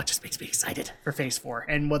 Oh, it just makes me excited for Phase 4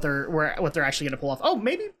 and what they're actually going to pull off. Oh,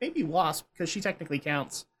 maybe Wasp, because she technically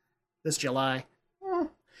counts this July.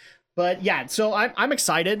 But yeah, so I'm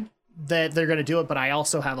excited that they're going to do it, but I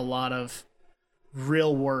also have a lot of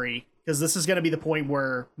real worry because this is going to be the point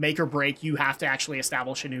where make or break, you have to actually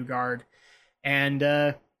establish a new guard. And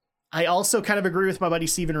I also kind of agree with my buddy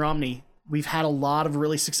Stephen Romney. We've had a lot of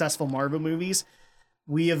really successful Marvel movies.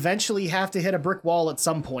 We eventually have to hit a brick wall at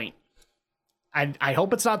some point. I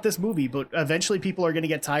hope it's not this movie, but eventually people are going to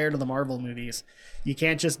get tired of the Marvel movies. You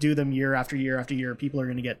can't just do them year after year after year. People are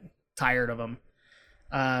going to get tired of them.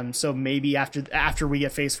 So maybe after we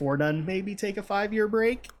get Phase 4 done, maybe take a 5-year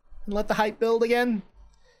break and let the hype build again.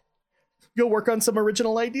 Go work on some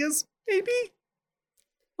original ideas, maybe.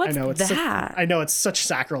 What's that? I know it's such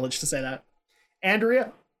sacrilege to say that.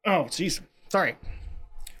 Andrea? Oh, jeez. Sorry.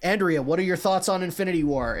 Andrea, what are your thoughts on Infinity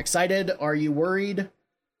War? Excited? Are you worried?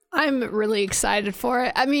 I'm really excited for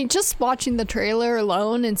it. I mean, just watching the trailer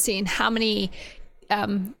alone and seeing how many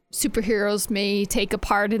superheroes may take a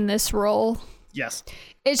part in this role. Yes.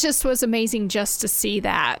 It just was amazing just to see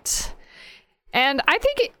that. And I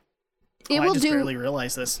think it will do... I just barely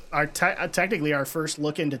realized this. Technically, our first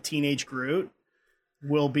look into Teenage Groot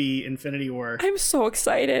will be Infinity War. I'm so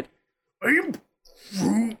excited. I'm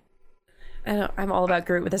Groot. I'm all about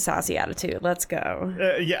Groot with a sassy attitude. Let's go.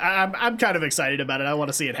 I'm kind of excited about it. I want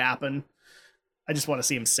to see it happen. I just want to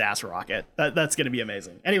see him sass Rocket. That's going to be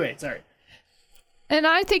amazing. Anyway, sorry. And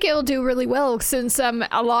I think it'll do really well since a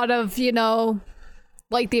lot of, the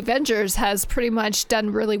Avengers has pretty much done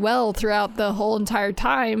really well throughout the whole entire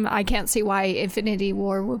time. I can't see why Infinity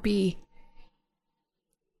War would be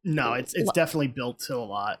No, it's definitely built to a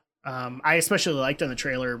lot. I especially liked in the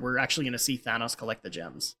trailer, we're actually going to see Thanos collect the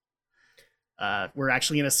gems. We're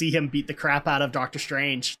actually going to see him beat the crap out of Doctor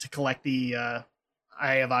Strange to collect the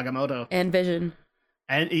Eye of Agamotto. And Vision.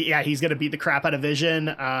 And yeah, he's going to beat the crap out of Vision.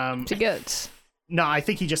 To get. No, I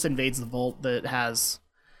think he just invades the vault that has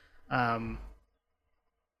the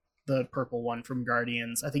purple one from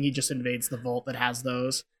Guardians. I think he just invades the vault that has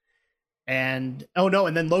those. And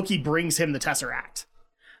and then Loki brings him the Tesseract.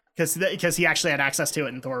 Because he actually had access to it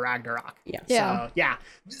in Thor Ragnarok. Yeah. So, yeah.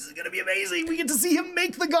 This is going to be amazing. We get to see him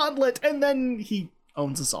make the gauntlet, and then he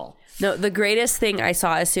owns us all. No, the greatest thing I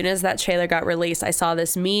saw as soon as that trailer got released, I saw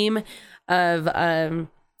this meme of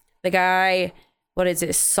the guy, what is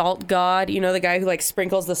it, Salt God? You know, the guy who like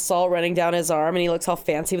sprinkles the salt running down his arm and he looks all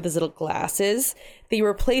fancy with his little glasses. They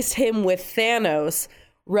replaced him with Thanos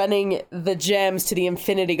running the gems to the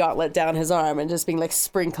Infinity Gauntlet down his arm and just being like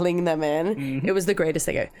sprinkling them in. Mm-hmm. It was the greatest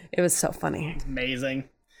thing. It was so funny. Amazing.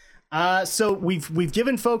 So we've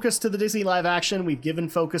given focus to the Disney live action. We've given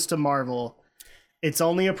focus to Marvel. It's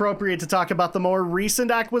only appropriate to talk about the more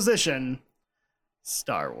recent acquisition,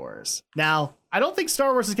 Star Wars. Now, I don't think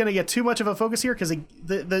Star Wars is going to get too much of a focus here because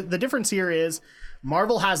the difference here is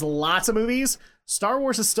Marvel has lots of movies. Star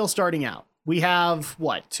Wars is still starting out. We have,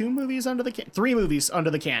 3 movies under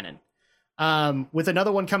the canon, with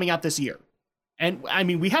another one coming out this year. And, I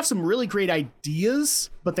mean, we have some really great ideas,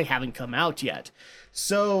 but they haven't come out yet.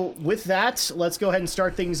 So, with that, let's go ahead and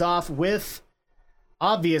start things off with,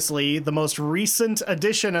 obviously, the most recent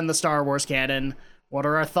addition in the Star Wars canon. What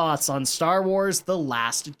are our thoughts on Star Wars: The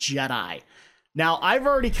Last Jedi? Now, I've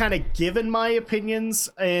already kind of given my opinions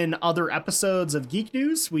in other episodes of Geek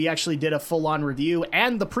News. We actually did a full-on review,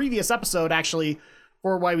 and the previous episode, actually,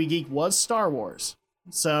 for Why We Geek was Star Wars.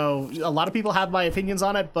 So, a lot of people have my opinions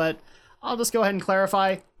on it, but I'll just go ahead and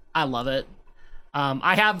clarify. I love it.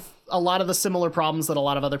 I have a lot of the similar problems that a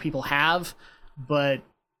lot of other people have, but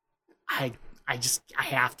I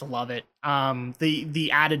have to love it.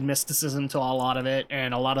 The added mysticism to a lot of it,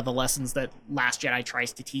 and a lot of the lessons that Last Jedi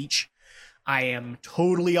tries to teach, I am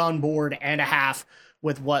totally on board and a half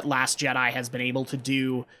with what Last Jedi has been able to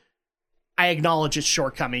do. I acknowledge its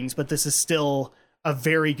shortcomings, but this is still a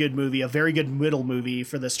very good movie, a very good middle movie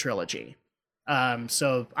for this trilogy.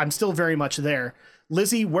 So I'm still very much there.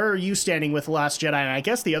 Lizzie, where are you standing with Last Jedi? And I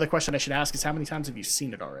guess the other question I should ask is, how many times have you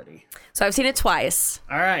seen it already? So I've seen it twice.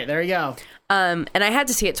 All right, there you go. And I had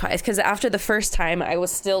to see it twice because after the first time, I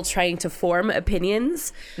was still trying to form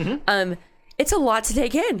opinions. Mm-hmm. It's a lot to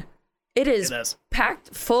take in. It is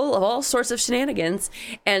packed full of all sorts of shenanigans,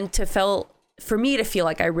 and for me to feel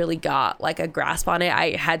like I really got like a grasp on it,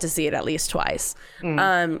 I had to see it at least twice.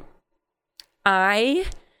 Mm. I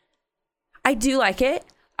do like it.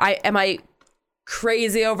 Am I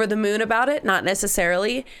crazy over the moon about it? Not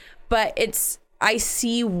necessarily, but I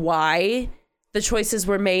see why the choices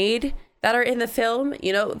were made that are in the film.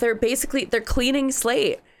 You know, they're cleaning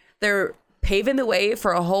slate. They're paving the way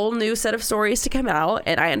for a whole new set of stories to come out,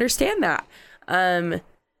 and I understand that.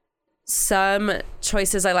 Some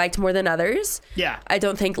choices I liked more than others. Yeah. I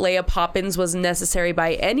don't think Leia Poppins was necessary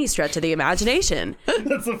by any stretch of the imagination.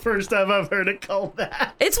 That's the first time I've heard it called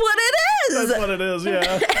that. It's what it is! That's what it is,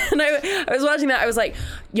 yeah. And I was watching that, I was like,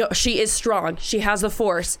 she is strong. She has the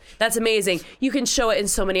Force. That's amazing. You can show it in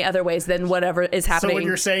so many other ways than whatever is happening. So what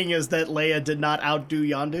you're saying is that Leia did not outdo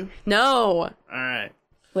Yondu? No. All right.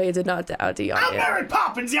 Leia did not outdo Yondu. I'm Mary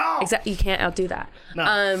Poppins, y'all! Exactly. You can't outdo that.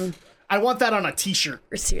 No. I want that on a t-shirt.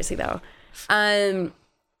 Seriously, though. At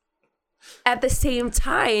the same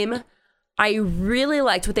time, I really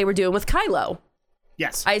liked what they were doing with Kylo.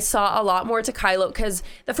 Yes. I saw a lot more to Kylo, because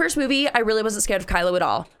the first movie, I really wasn't scared of Kylo at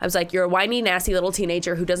all. I was like, you're a whiny, nasty little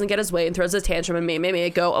teenager who doesn't get his way and throws a tantrum and may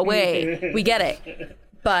go away. We get it.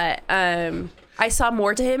 But I saw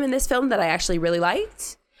more to him in this film that I actually really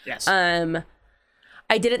liked. Yes.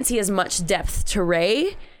 I didn't see as much depth to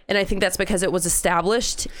Rey, and I think that's because it was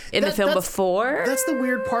established in the film before. That's the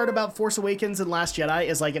weird part about Force Awakens and Last Jedi,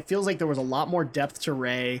 is like it feels like there was a lot more depth to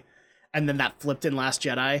Rey, and then that flipped in Last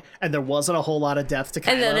Jedi, and there wasn't a whole lot of depth to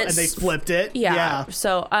Kylo, and they flipped it. Yeah.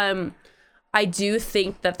 So I do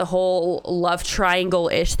think that the whole love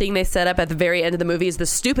triangle-ish thing they set up at the very end of the movie is the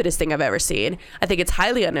stupidest thing I've ever seen. I think it's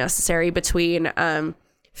highly unnecessary between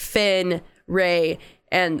Finn, Rey,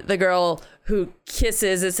 and the girl who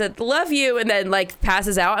kisses and said, love you, and then like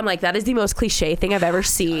passes out. I'm like, that is the most cliche thing I've ever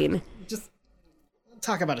seen. Just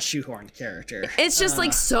talk about a shoehorned character. It's just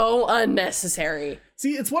like so unnecessary.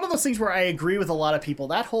 See, it's one of those things where I agree with a lot of people.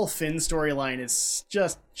 That whole Finn storyline is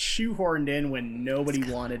just shoehorned in when nobody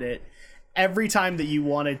wanted it. every time that you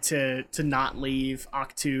wanted to not leave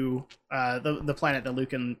Ahch-To, the planet that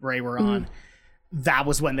Luke and Rey were on, that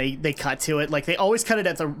was when they cut to it. Like, they always cut it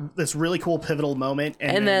at this really cool pivotal moment.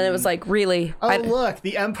 And then it was like, really? Oh, look,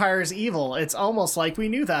 the Empire's evil. It's almost like we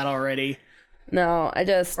knew that already. No,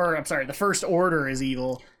 I'm sorry, the First Order is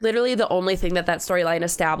evil. Literally the only thing that storyline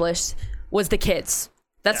established was the kids.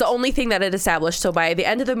 That's the only thing that it established. So by the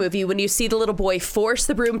end of the movie, when you see the little boy force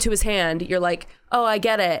the broom to his hand, you're like, oh, I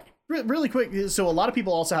get it. Really quick, so a lot of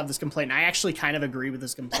people also have this complaint, and I actually kind of agree with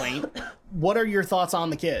this complaint. What are your thoughts on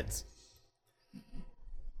the kids?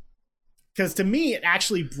 Because to me, it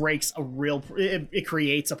actually breaks it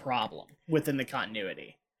creates a problem within the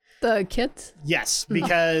continuity. The kids? Yes,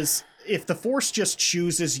 because if the Force just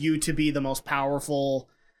chooses you to be the most powerful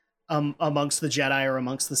amongst the Jedi or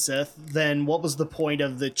amongst the Sith, then what was the point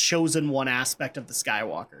of the chosen one aspect of the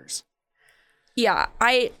Skywalkers? Yeah,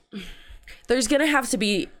 there's gonna have to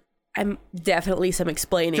be definitely some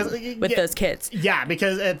explaining with those kids. Yeah,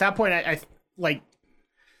 because at that point, I like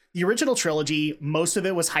the original trilogy, most of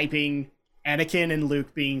it was hyping Anakin and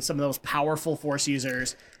Luke being some of the most powerful Force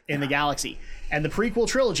users in the galaxy. And the prequel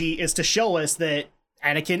trilogy is to show us that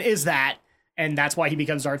Anakin is that, and that's why he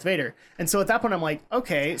becomes Darth Vader. And so at that point, I'm like,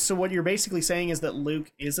 okay, so what you're basically saying is that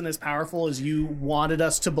Luke isn't as powerful as you wanted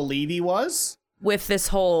us to believe he was? With this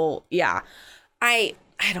whole, I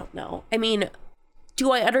don't know. I mean,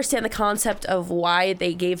 do I understand the concept of why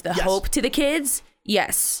they gave the hope to the kids?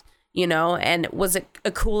 Yes. And was it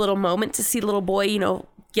a cool little moment to see the little boy,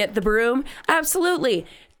 get the broom? Absolutely.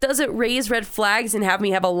 Does it raise red flags and have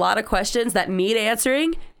me have a lot of questions that need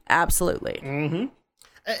answering? Absolutely. Mm-hmm.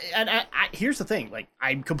 And here's the thing, like,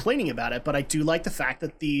 I'm complaining about it, but I do like the fact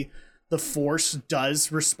that the Force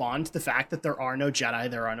does respond to the fact that there are no Jedi,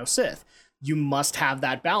 there are no Sith. You must have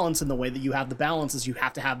that balance, and the way that you have the balance is you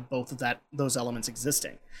have to have both of those elements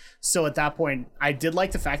existing. So at that point, I did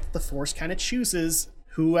like the fact that the Force kind of chooses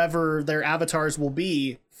whoever their avatars will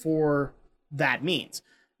be for that means.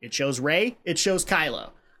 It shows Rey, it shows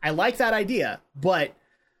Kylo. I like that idea, but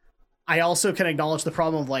I also can acknowledge the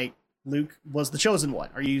problem of, like, Luke was the chosen one.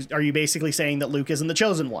 Are you basically saying that Luke isn't the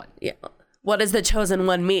chosen one? Yeah. What does the chosen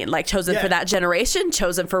one mean? Like, chosen for that generation?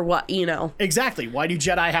 Chosen for what, Exactly. Why do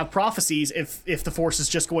Jedi have prophecies if the Force is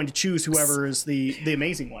just going to choose whoever is the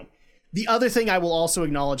amazing one? The other thing I will also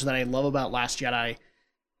acknowledge that I love about Last Jedi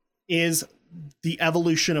is the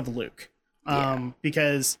evolution of Luke.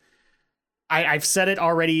 Because I've said it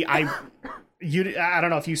already. I don't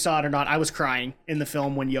know if you saw it or not. I was crying in the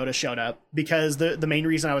film when Yoda showed up, because the main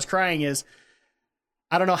reason I was crying is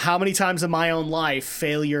I don't know how many times in my own life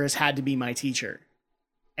failure has had to be my teacher.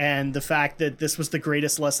 And the fact that this was the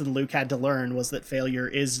greatest lesson Luke had to learn was that failure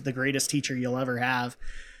is the greatest teacher you'll ever have.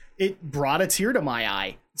 It brought a tear to my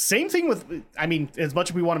eye. Same thing with, I mean, as much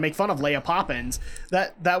as we want to make fun of Leia Poppins,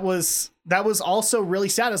 that was also really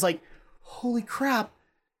sad. It's like, holy crap,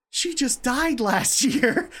 she just died last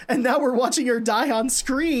year, and now we're watching her die on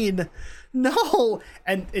screen. No.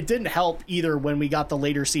 And it didn't help either when we got the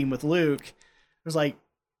later scene with Luke. It was like,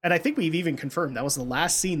 and I think we've even confirmed that was the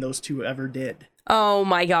last scene those two ever did. Oh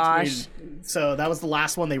my gosh. So that was the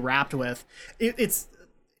last one they wrapped with. It's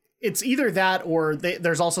either that, or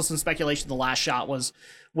there's also some speculation the last shot was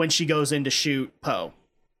when she goes in to shoot Poe.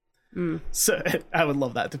 So I would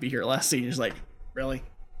love that to be her last scene. It's like, really?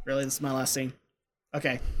 This is my last scene?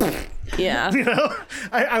 Okay. Yeah.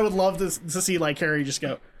 I would love to see, like, Carrie just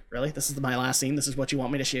go, really? This is my last scene? This is what you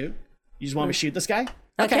want me to shoot? You just want me to shoot this guy?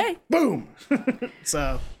 Okay. Boom.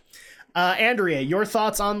 So, Andrea, your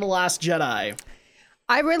thoughts on The Last Jedi?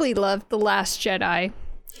 I really loved The Last Jedi.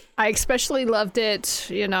 I especially loved it,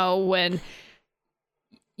 when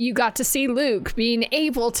you got to see Luke being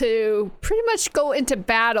able to pretty much go into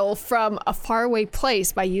battle from a faraway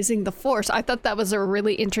place by using the Force. I thought that was a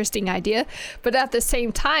really interesting idea, but at the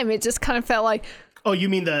same time, it just kind of felt like... Oh, you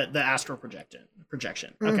mean the astral projection. Okay.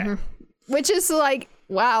 Mm-hmm. Which is like,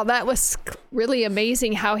 wow, that was really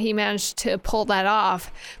amazing how he managed to pull that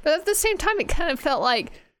off. But at the same time, it kind of felt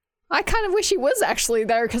like, I kind of wish he was actually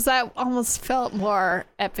there, because that almost felt more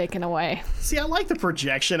epic in a way. See, I like the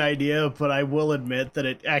projection idea, but I will admit that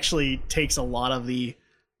it actually takes a lot of the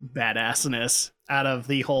badassness out of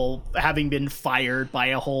the whole having been fired by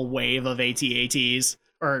a whole wave of AT-ATs.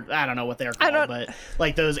 Or I don't know what they're called, but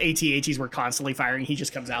like those AT-ATs were constantly firing. He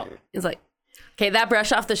just comes out. It's like, okay, that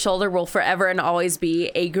brush off the shoulder will forever and always be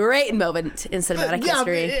a great moment in cinematic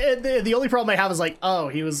history. The only problem I have is like, oh,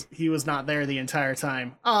 he was not there the entire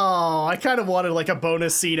time. Oh, I kind of wanted like a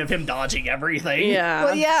bonus scene of him dodging everything. Yeah.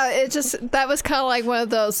 Well, yeah, that was kind of like one of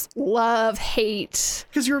those love-hate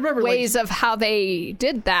because you remember ways of how they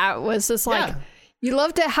did that. Was just like, You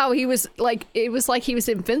loved it how he was like, it was like he was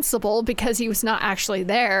invincible because he was not actually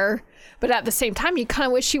there. But at the same time, you kind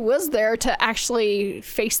of wish he was there to actually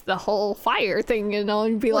face the whole fire thing, you know,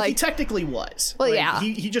 and be Well, like, he technically was. Well, Like, yeah.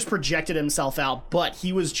 He just projected himself out, but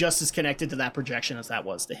he was just as connected to that projection as that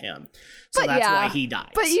was to him. So but that's yeah. why he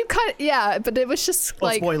dies. But you but it was just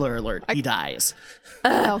Well, like, spoiler alert, he dies.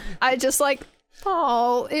 I just like,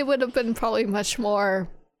 oh, it would have been probably much more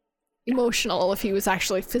emotional if he was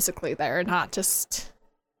actually physically there, not just.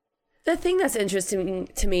 The thing that's interesting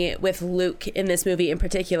to me with Luke in this movie in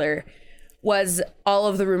particular was all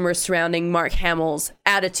of the rumors surrounding Mark Hamill's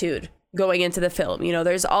attitude going into the film. You know,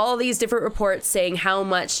 there's all these different reports saying how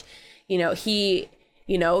much,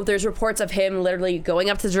 there's reports of him literally going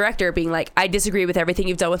up to the director being like, I disagree with everything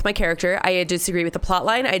you've done with my character. I disagree with the plot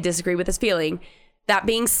line. I disagree with his feeling. That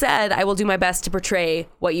being said, I will do my best to portray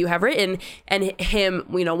what you have written. And him,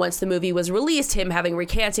 once the movie was released, him having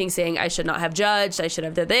recanting, saying, I should not have judged. I should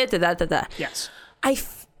have done that. Yes.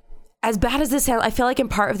 As bad as this sounds, I feel like in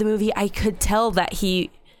part of the movie, I could tell that he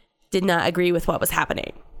did not agree with what was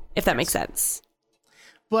happening, if that makes sense.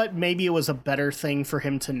 But maybe it was a better thing for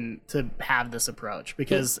him to have this approach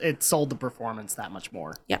because it sold the performance that much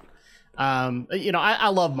more. Yeah. I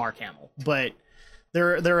love Mark Hamill, but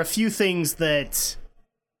there are a few things that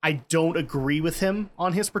I don't agree with him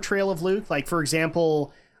on his portrayal of Luke. Like, for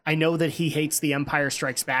example, I know that he hates the Empire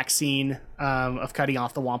Strikes Back scene of cutting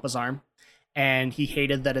off the Wampa's arm. And he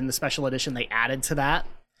hated that in the special edition they added to that.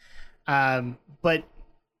 But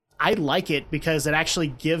I like it because it actually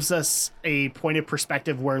gives us a point of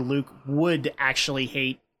perspective where Luke would actually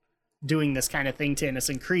hate doing this kind of thing to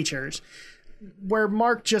innocent creatures, where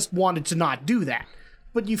Mark just wanted to not do that.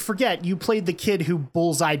 But you forget, you played the kid who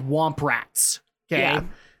bullseyed womp rats. Okay? Yeah.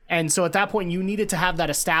 And so at that point, you needed to have that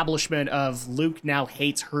establishment of Luke now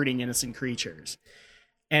hates hurting innocent creatures.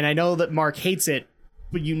 And I know that Mark hates it,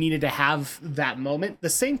 but you needed to have that moment. The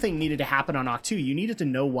same thing needed to happen on Octu. You needed to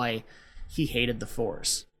know why he hated the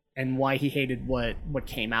Force and why he hated what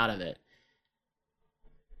came out of it.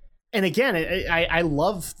 And again, I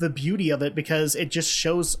love the beauty of it because it just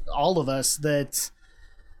shows all of us that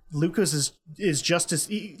Lucas is just as...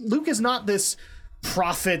 Luke is not this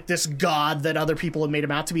prophet, this god that other people have made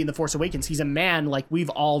him out to be in The Force Awakens. He's a man like we've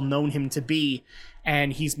all known him to be,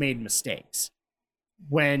 and he's made mistakes.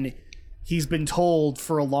 When he's been told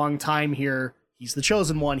for a long time here, he's the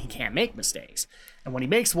chosen one, he can't make mistakes. And when he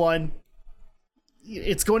makes one,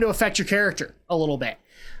 it's going to affect your character a little bit.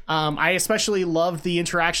 I especially loved the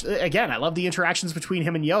interaction. Again, I love the interactions between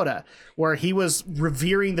him and Yoda, where he was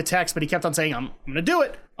revering the text, but he kept on saying, I'm going to do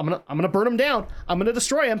it. I'm going to burn him down. I'm going to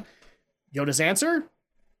destroy him. Yoda's answer?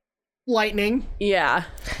 Lightning. Yeah.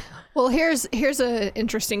 Well, here's an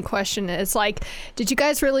interesting question. It's like, did you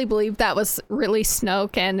guys really believe that was really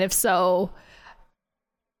Snoke? And if so,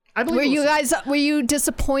 I believe were you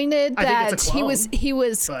disappointed that it's a clone, he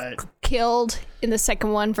was but... killed in the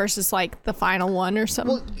second one versus like the final one or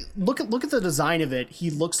something? Well, look at the design of it. He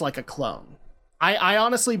looks like a clone. I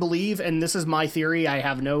honestly believe, and this is my theory, I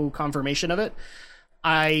have no confirmation of it,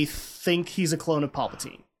 I think he's a clone of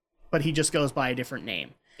Palpatine, but he just goes by a different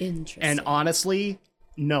name. Interesting. And honestly,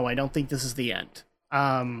 no, I don't think this is the end.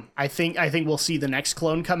 I think we'll see the next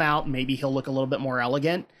clone come out. Maybe he'll look a little bit more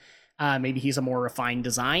elegant. Maybe he's a more refined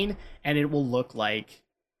design, and it will look like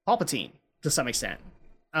Palpatine to some extent.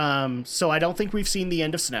 So I don't think we've seen the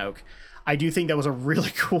end of Snoke. I do think that was a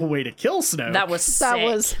really cool way to kill Snoke. That was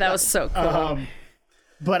sick. That was so cool.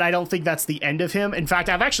 But I don't think that's the end of him. In fact,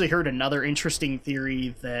 I've actually heard another interesting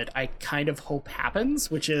theory that I kind of hope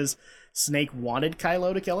happens, which is Snake wanted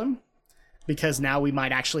Kylo to kill him, because now we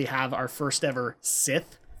might actually have our first ever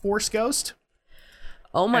Sith Force Ghost.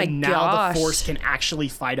 Oh my and now the Force can actually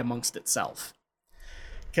fight amongst itself.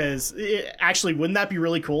 Because actually, wouldn't that be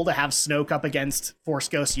really cool to have Snoke up against Force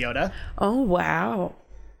Ghost Yoda? Oh, wow.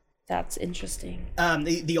 That's interesting.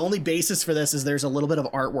 The only basis for this is there's a little bit of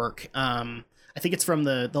artwork. I think it's from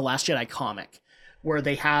the Last Jedi comic, where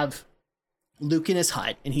they have Luke in his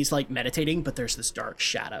hut and he's like meditating, but there's this dark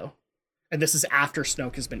shadow. And this is after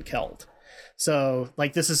Snoke has been killed. So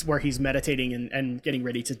like this is where he's meditating and getting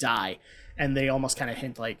ready to die. And they almost kind of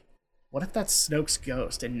hint like, what if that's Snoke's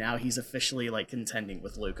ghost and now he's officially like contending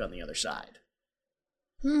with Luke on the other side?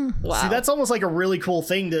 Wow. See, that's almost like a really cool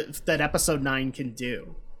thing that Episode 9 can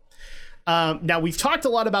do. Now, we've talked a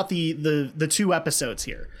lot about the two episodes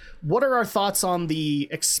here. What are our thoughts on the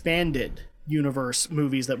expanded universe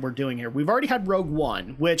movies that we're doing here? We've already had Rogue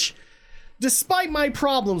One, which, despite my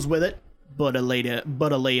problems with it, but a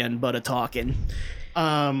laying, but a talking,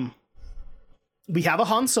 we have a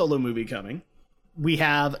Han Solo movie coming. We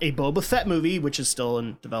have a Boba Fett movie, which is still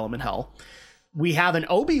in development hell. We have an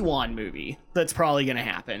Obi-Wan movie that's probably going to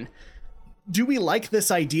happen. Do we like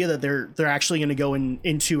this idea that they're actually going to go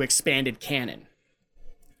into expanded canon?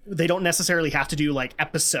 They don't necessarily have to do like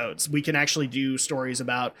episodes. We can actually do stories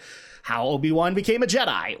about how Obi-Wan became a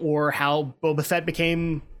Jedi, or how Boba Fett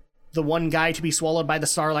became the one guy to be swallowed by the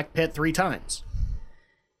Sarlacc pit 3 times.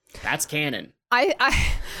 That's canon.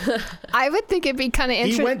 I would think it'd be kind of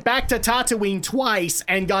interesting. He went back to Tatooine twice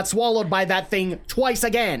and got swallowed by that thing twice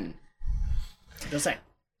again. Just saying.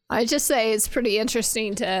 I just say it's pretty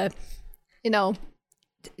interesting to,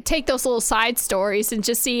 take those little side stories and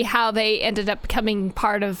just see how they ended up becoming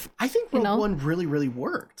part of. I think Rogue One really, really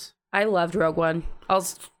worked. I loved Rogue One. I'll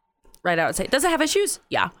right out and say, does it have issues?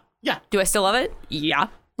 Yeah. Yeah. Do I still love it? Yeah.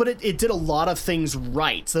 But it did a lot of things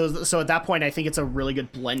right. So at that point, I think it's a really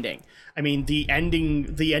good blending. I mean, the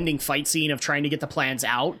ending fight scene of trying to get the plans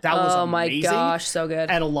out, that was amazing. Oh my gosh, so good.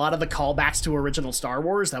 And a lot of the callbacks to original Star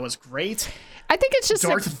Wars, that was great. I think it's just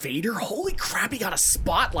Darth Vader, holy crap, he got a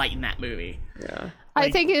spotlight in that movie. Yeah. I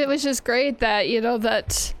think it was just great that,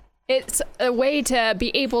 that it's a way to be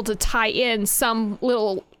able to tie in some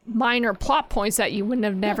little minor plot points that you wouldn't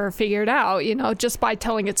have never figured out, just by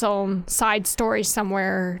telling its own side story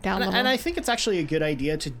somewhere down the line. And I think it's actually a good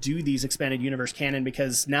idea to do these expanded universe canon,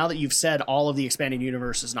 because now that you've said all of the expanded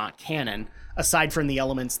universe is not canon, aside from the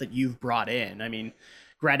elements that you've brought in. I mean,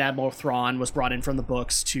 Grand Admiral Thrawn was brought in from the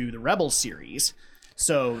books to the Rebels series,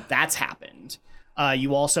 so that's happened.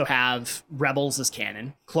 You also have Rebels as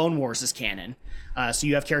canon, Clone Wars as canon, so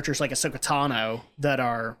you have characters like Ahsoka Tano that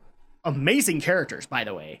are amazing characters, by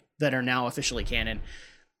the way, that are now officially canon.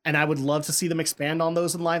 And I would love to see them expand on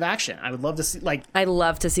those in live action. I would love to see, I'd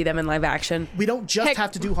love to see them in live action. We don't just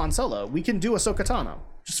have to do Han Solo. We can do Ahsoka Tano,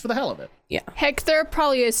 just for the hell of it. Yeah. Heck, there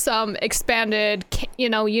probably is some expanded,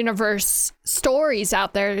 universe stories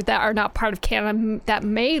out there that are not part of canon that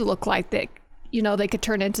may look like that, they could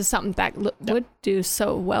turn into something that would do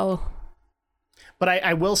so well. But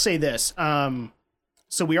I will say this.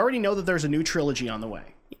 So we already know that there's a new trilogy on the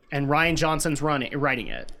way. And Rian Johnson's writing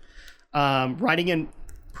it. Writing and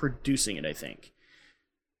producing it, I think.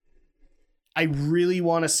 I really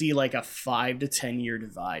want to see like a 5 to 10 year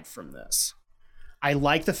divide from this. I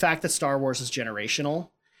like the fact that Star Wars is generational.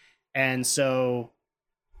 And so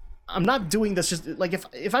I'm not doing this just like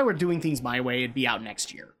if I were doing things my way, it'd be out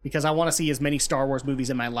next year, because I want to see as many Star Wars movies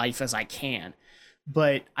in my life as I can.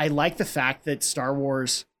 But I like the fact that Star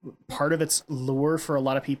Wars, part of its lure for a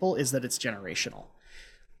lot of people is that it's generational.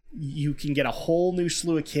 You can get a whole new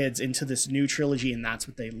slew of kids into this new trilogy, and that's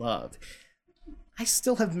what they love. I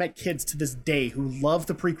still have met kids to this day who love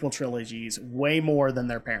the prequel trilogies way more than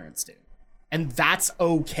their parents do. And that's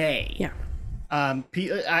okay. Yeah.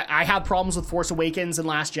 I have problems with Force Awakens and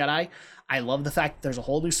Last Jedi. I love the fact that there's a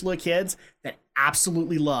whole new slew of kids that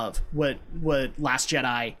absolutely love what Last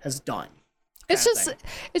Jedi has done. It's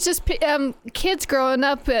just kids growing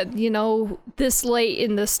up at, this late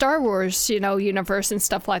in the Star Wars, universe and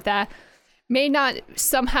stuff like that may not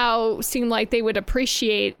somehow seem like they would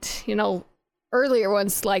appreciate, earlier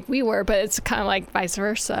ones like we were, but it's kind of like vice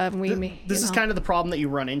versa. This is kind of the problem that you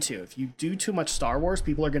run into. If you do too much Star Wars,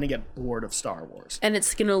 people are going to get bored of Star Wars. And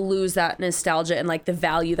it's going to lose that nostalgia and like the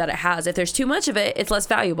value that it has. If there's too much of it, it's less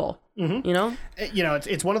valuable,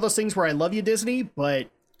 It's one of those things where I love you, Disney, but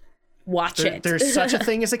watch it. There's such a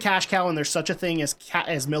thing as a cash cow, and there's such a thing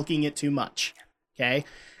as milking it too much. Okay.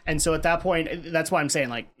 And so at that point, that's why I'm saying,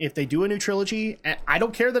 like, if they do a new trilogy, I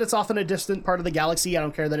don't care that it's off in a distant part of the galaxy. I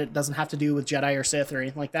don't care that it doesn't have to do with Jedi or Sith or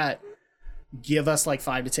anything like that. Give us like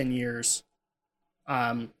 5 to 10 years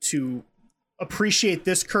to appreciate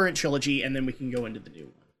this current trilogy, and then we can go into the new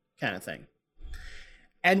one, kind of thing.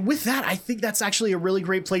 And with that, I think that's actually a really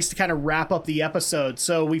great place to kind of wrap up the episode.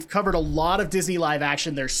 So we've covered a lot of Disney live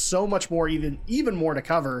action. There's so much more, even more to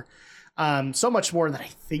cover. So much more that I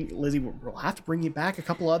think, Lizzie, we'll have to bring you back a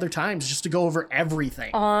couple other times just to go over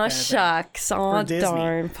everything. Aw, shucks. Aw,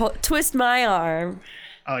 darn. Twist my arm.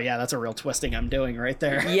 Oh, yeah, that's a real twisting I'm doing right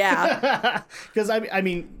there. Yeah. Because, I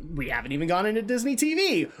mean, we haven't even gone into Disney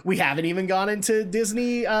TV. We haven't even gone into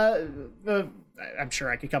Disney... I'm sure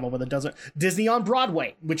I could come up with a dozen. Disney on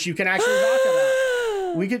Broadway, which you can actually talk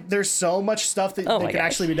about. There's so much stuff that could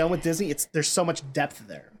actually be done with Disney. There's so much depth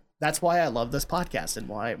there. That's why I love this podcast and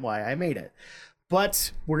why I made it.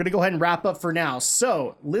 But we're going to go ahead and wrap up for now.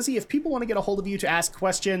 So, Lizzie, if people want to get a hold of you to ask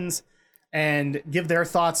questions and give their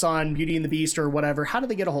thoughts on Beauty and the Beast or whatever, how do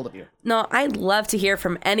they get a hold of you? No, I'd love to hear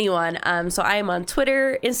from anyone. So I am on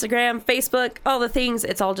Twitter, Instagram, Facebook, all the things.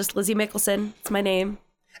 It's all just Lizzie Mickelson. It's my name.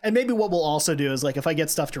 And maybe what we'll also do is, like, if I get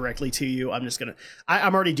stuff directly to you, I'm just gonna.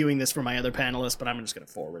 I'm already doing this for my other panelists, but I'm just gonna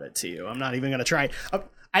forward it to you. I'm not even gonna try.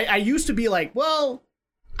 I used to be like, well,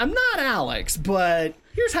 I'm not Alex, but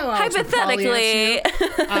here's how Alex would probably answer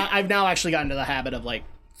you. I've now actually gotten to the habit of like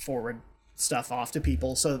forward stuff off to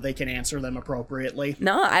people so that they can answer them appropriately.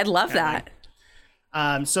 No, I'd love that.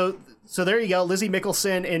 So there you go, Lizzie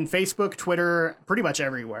Mickelson in Facebook, Twitter, pretty much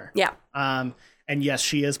everywhere. Yeah. And yes,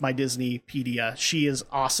 she is my Disneypedia. She is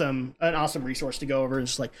awesome, an awesome resource to go over. And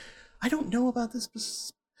just like, I don't know about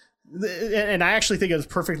this. And I actually think it was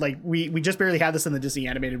perfect. Like we just barely had this in the Disney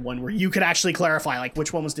animated one where you could actually clarify like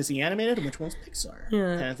which one was Disney animated and which one was Pixar,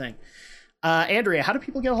 kind of thing. Andrea, how do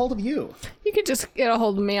people get a hold of you? You could just get a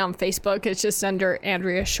hold of me on Facebook. It's just under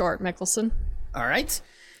Andrea Short Mickelson. All right.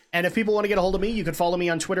 And if people want to get a hold of me, you can follow me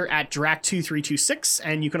on Twitter at Drac2326.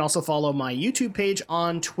 And you can also follow my YouTube page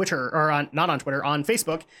on Twitter, or not on Twitter, on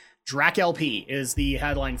Facebook. DracLP is the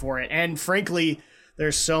headline for it. And frankly,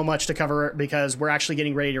 there's so much to cover because we're actually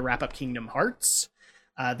getting ready to wrap up Kingdom Hearts.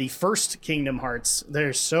 The first Kingdom Hearts.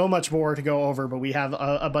 There's so much more to go over, but we have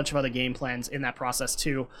a bunch of other game plans in that process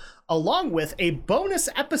too, along with a bonus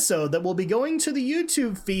episode that will be going to the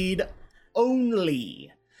YouTube feed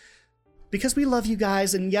only. Because we love you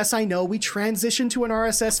guys, and yes, I know we transitioned to an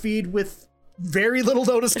RSS feed with very little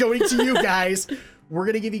notice going to you guys. We're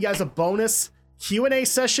going to give you guys a bonus Q&A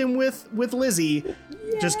session with Lizzie,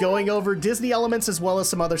 just going over Disney elements as well as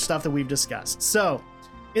some other stuff that we've discussed. So,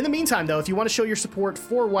 in the meantime, though, if you want to show your support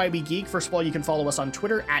for YB Geek, first of all, you can follow us on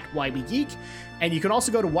Twitter at YB Geek, and you can also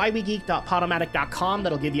go to ybgeek.podomatic.com.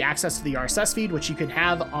 That'll give you access to the RSS feed, which you can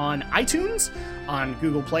have on iTunes, on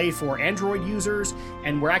Google Play for Android users,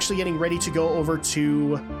 and we're actually getting ready to go over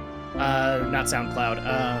to, not SoundCloud,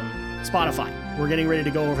 Spotify. We're getting ready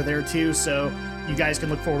to go over there, too, so you guys can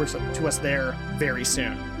look forward to us there very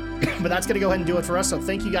soon. But that's going to go ahead and do it for us, so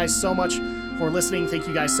thank you guys so much for listening. Thank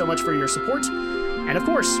you guys so much for your support. And of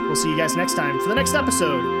course, we'll see you guys next time for the next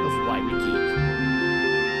episode of Why We Geek.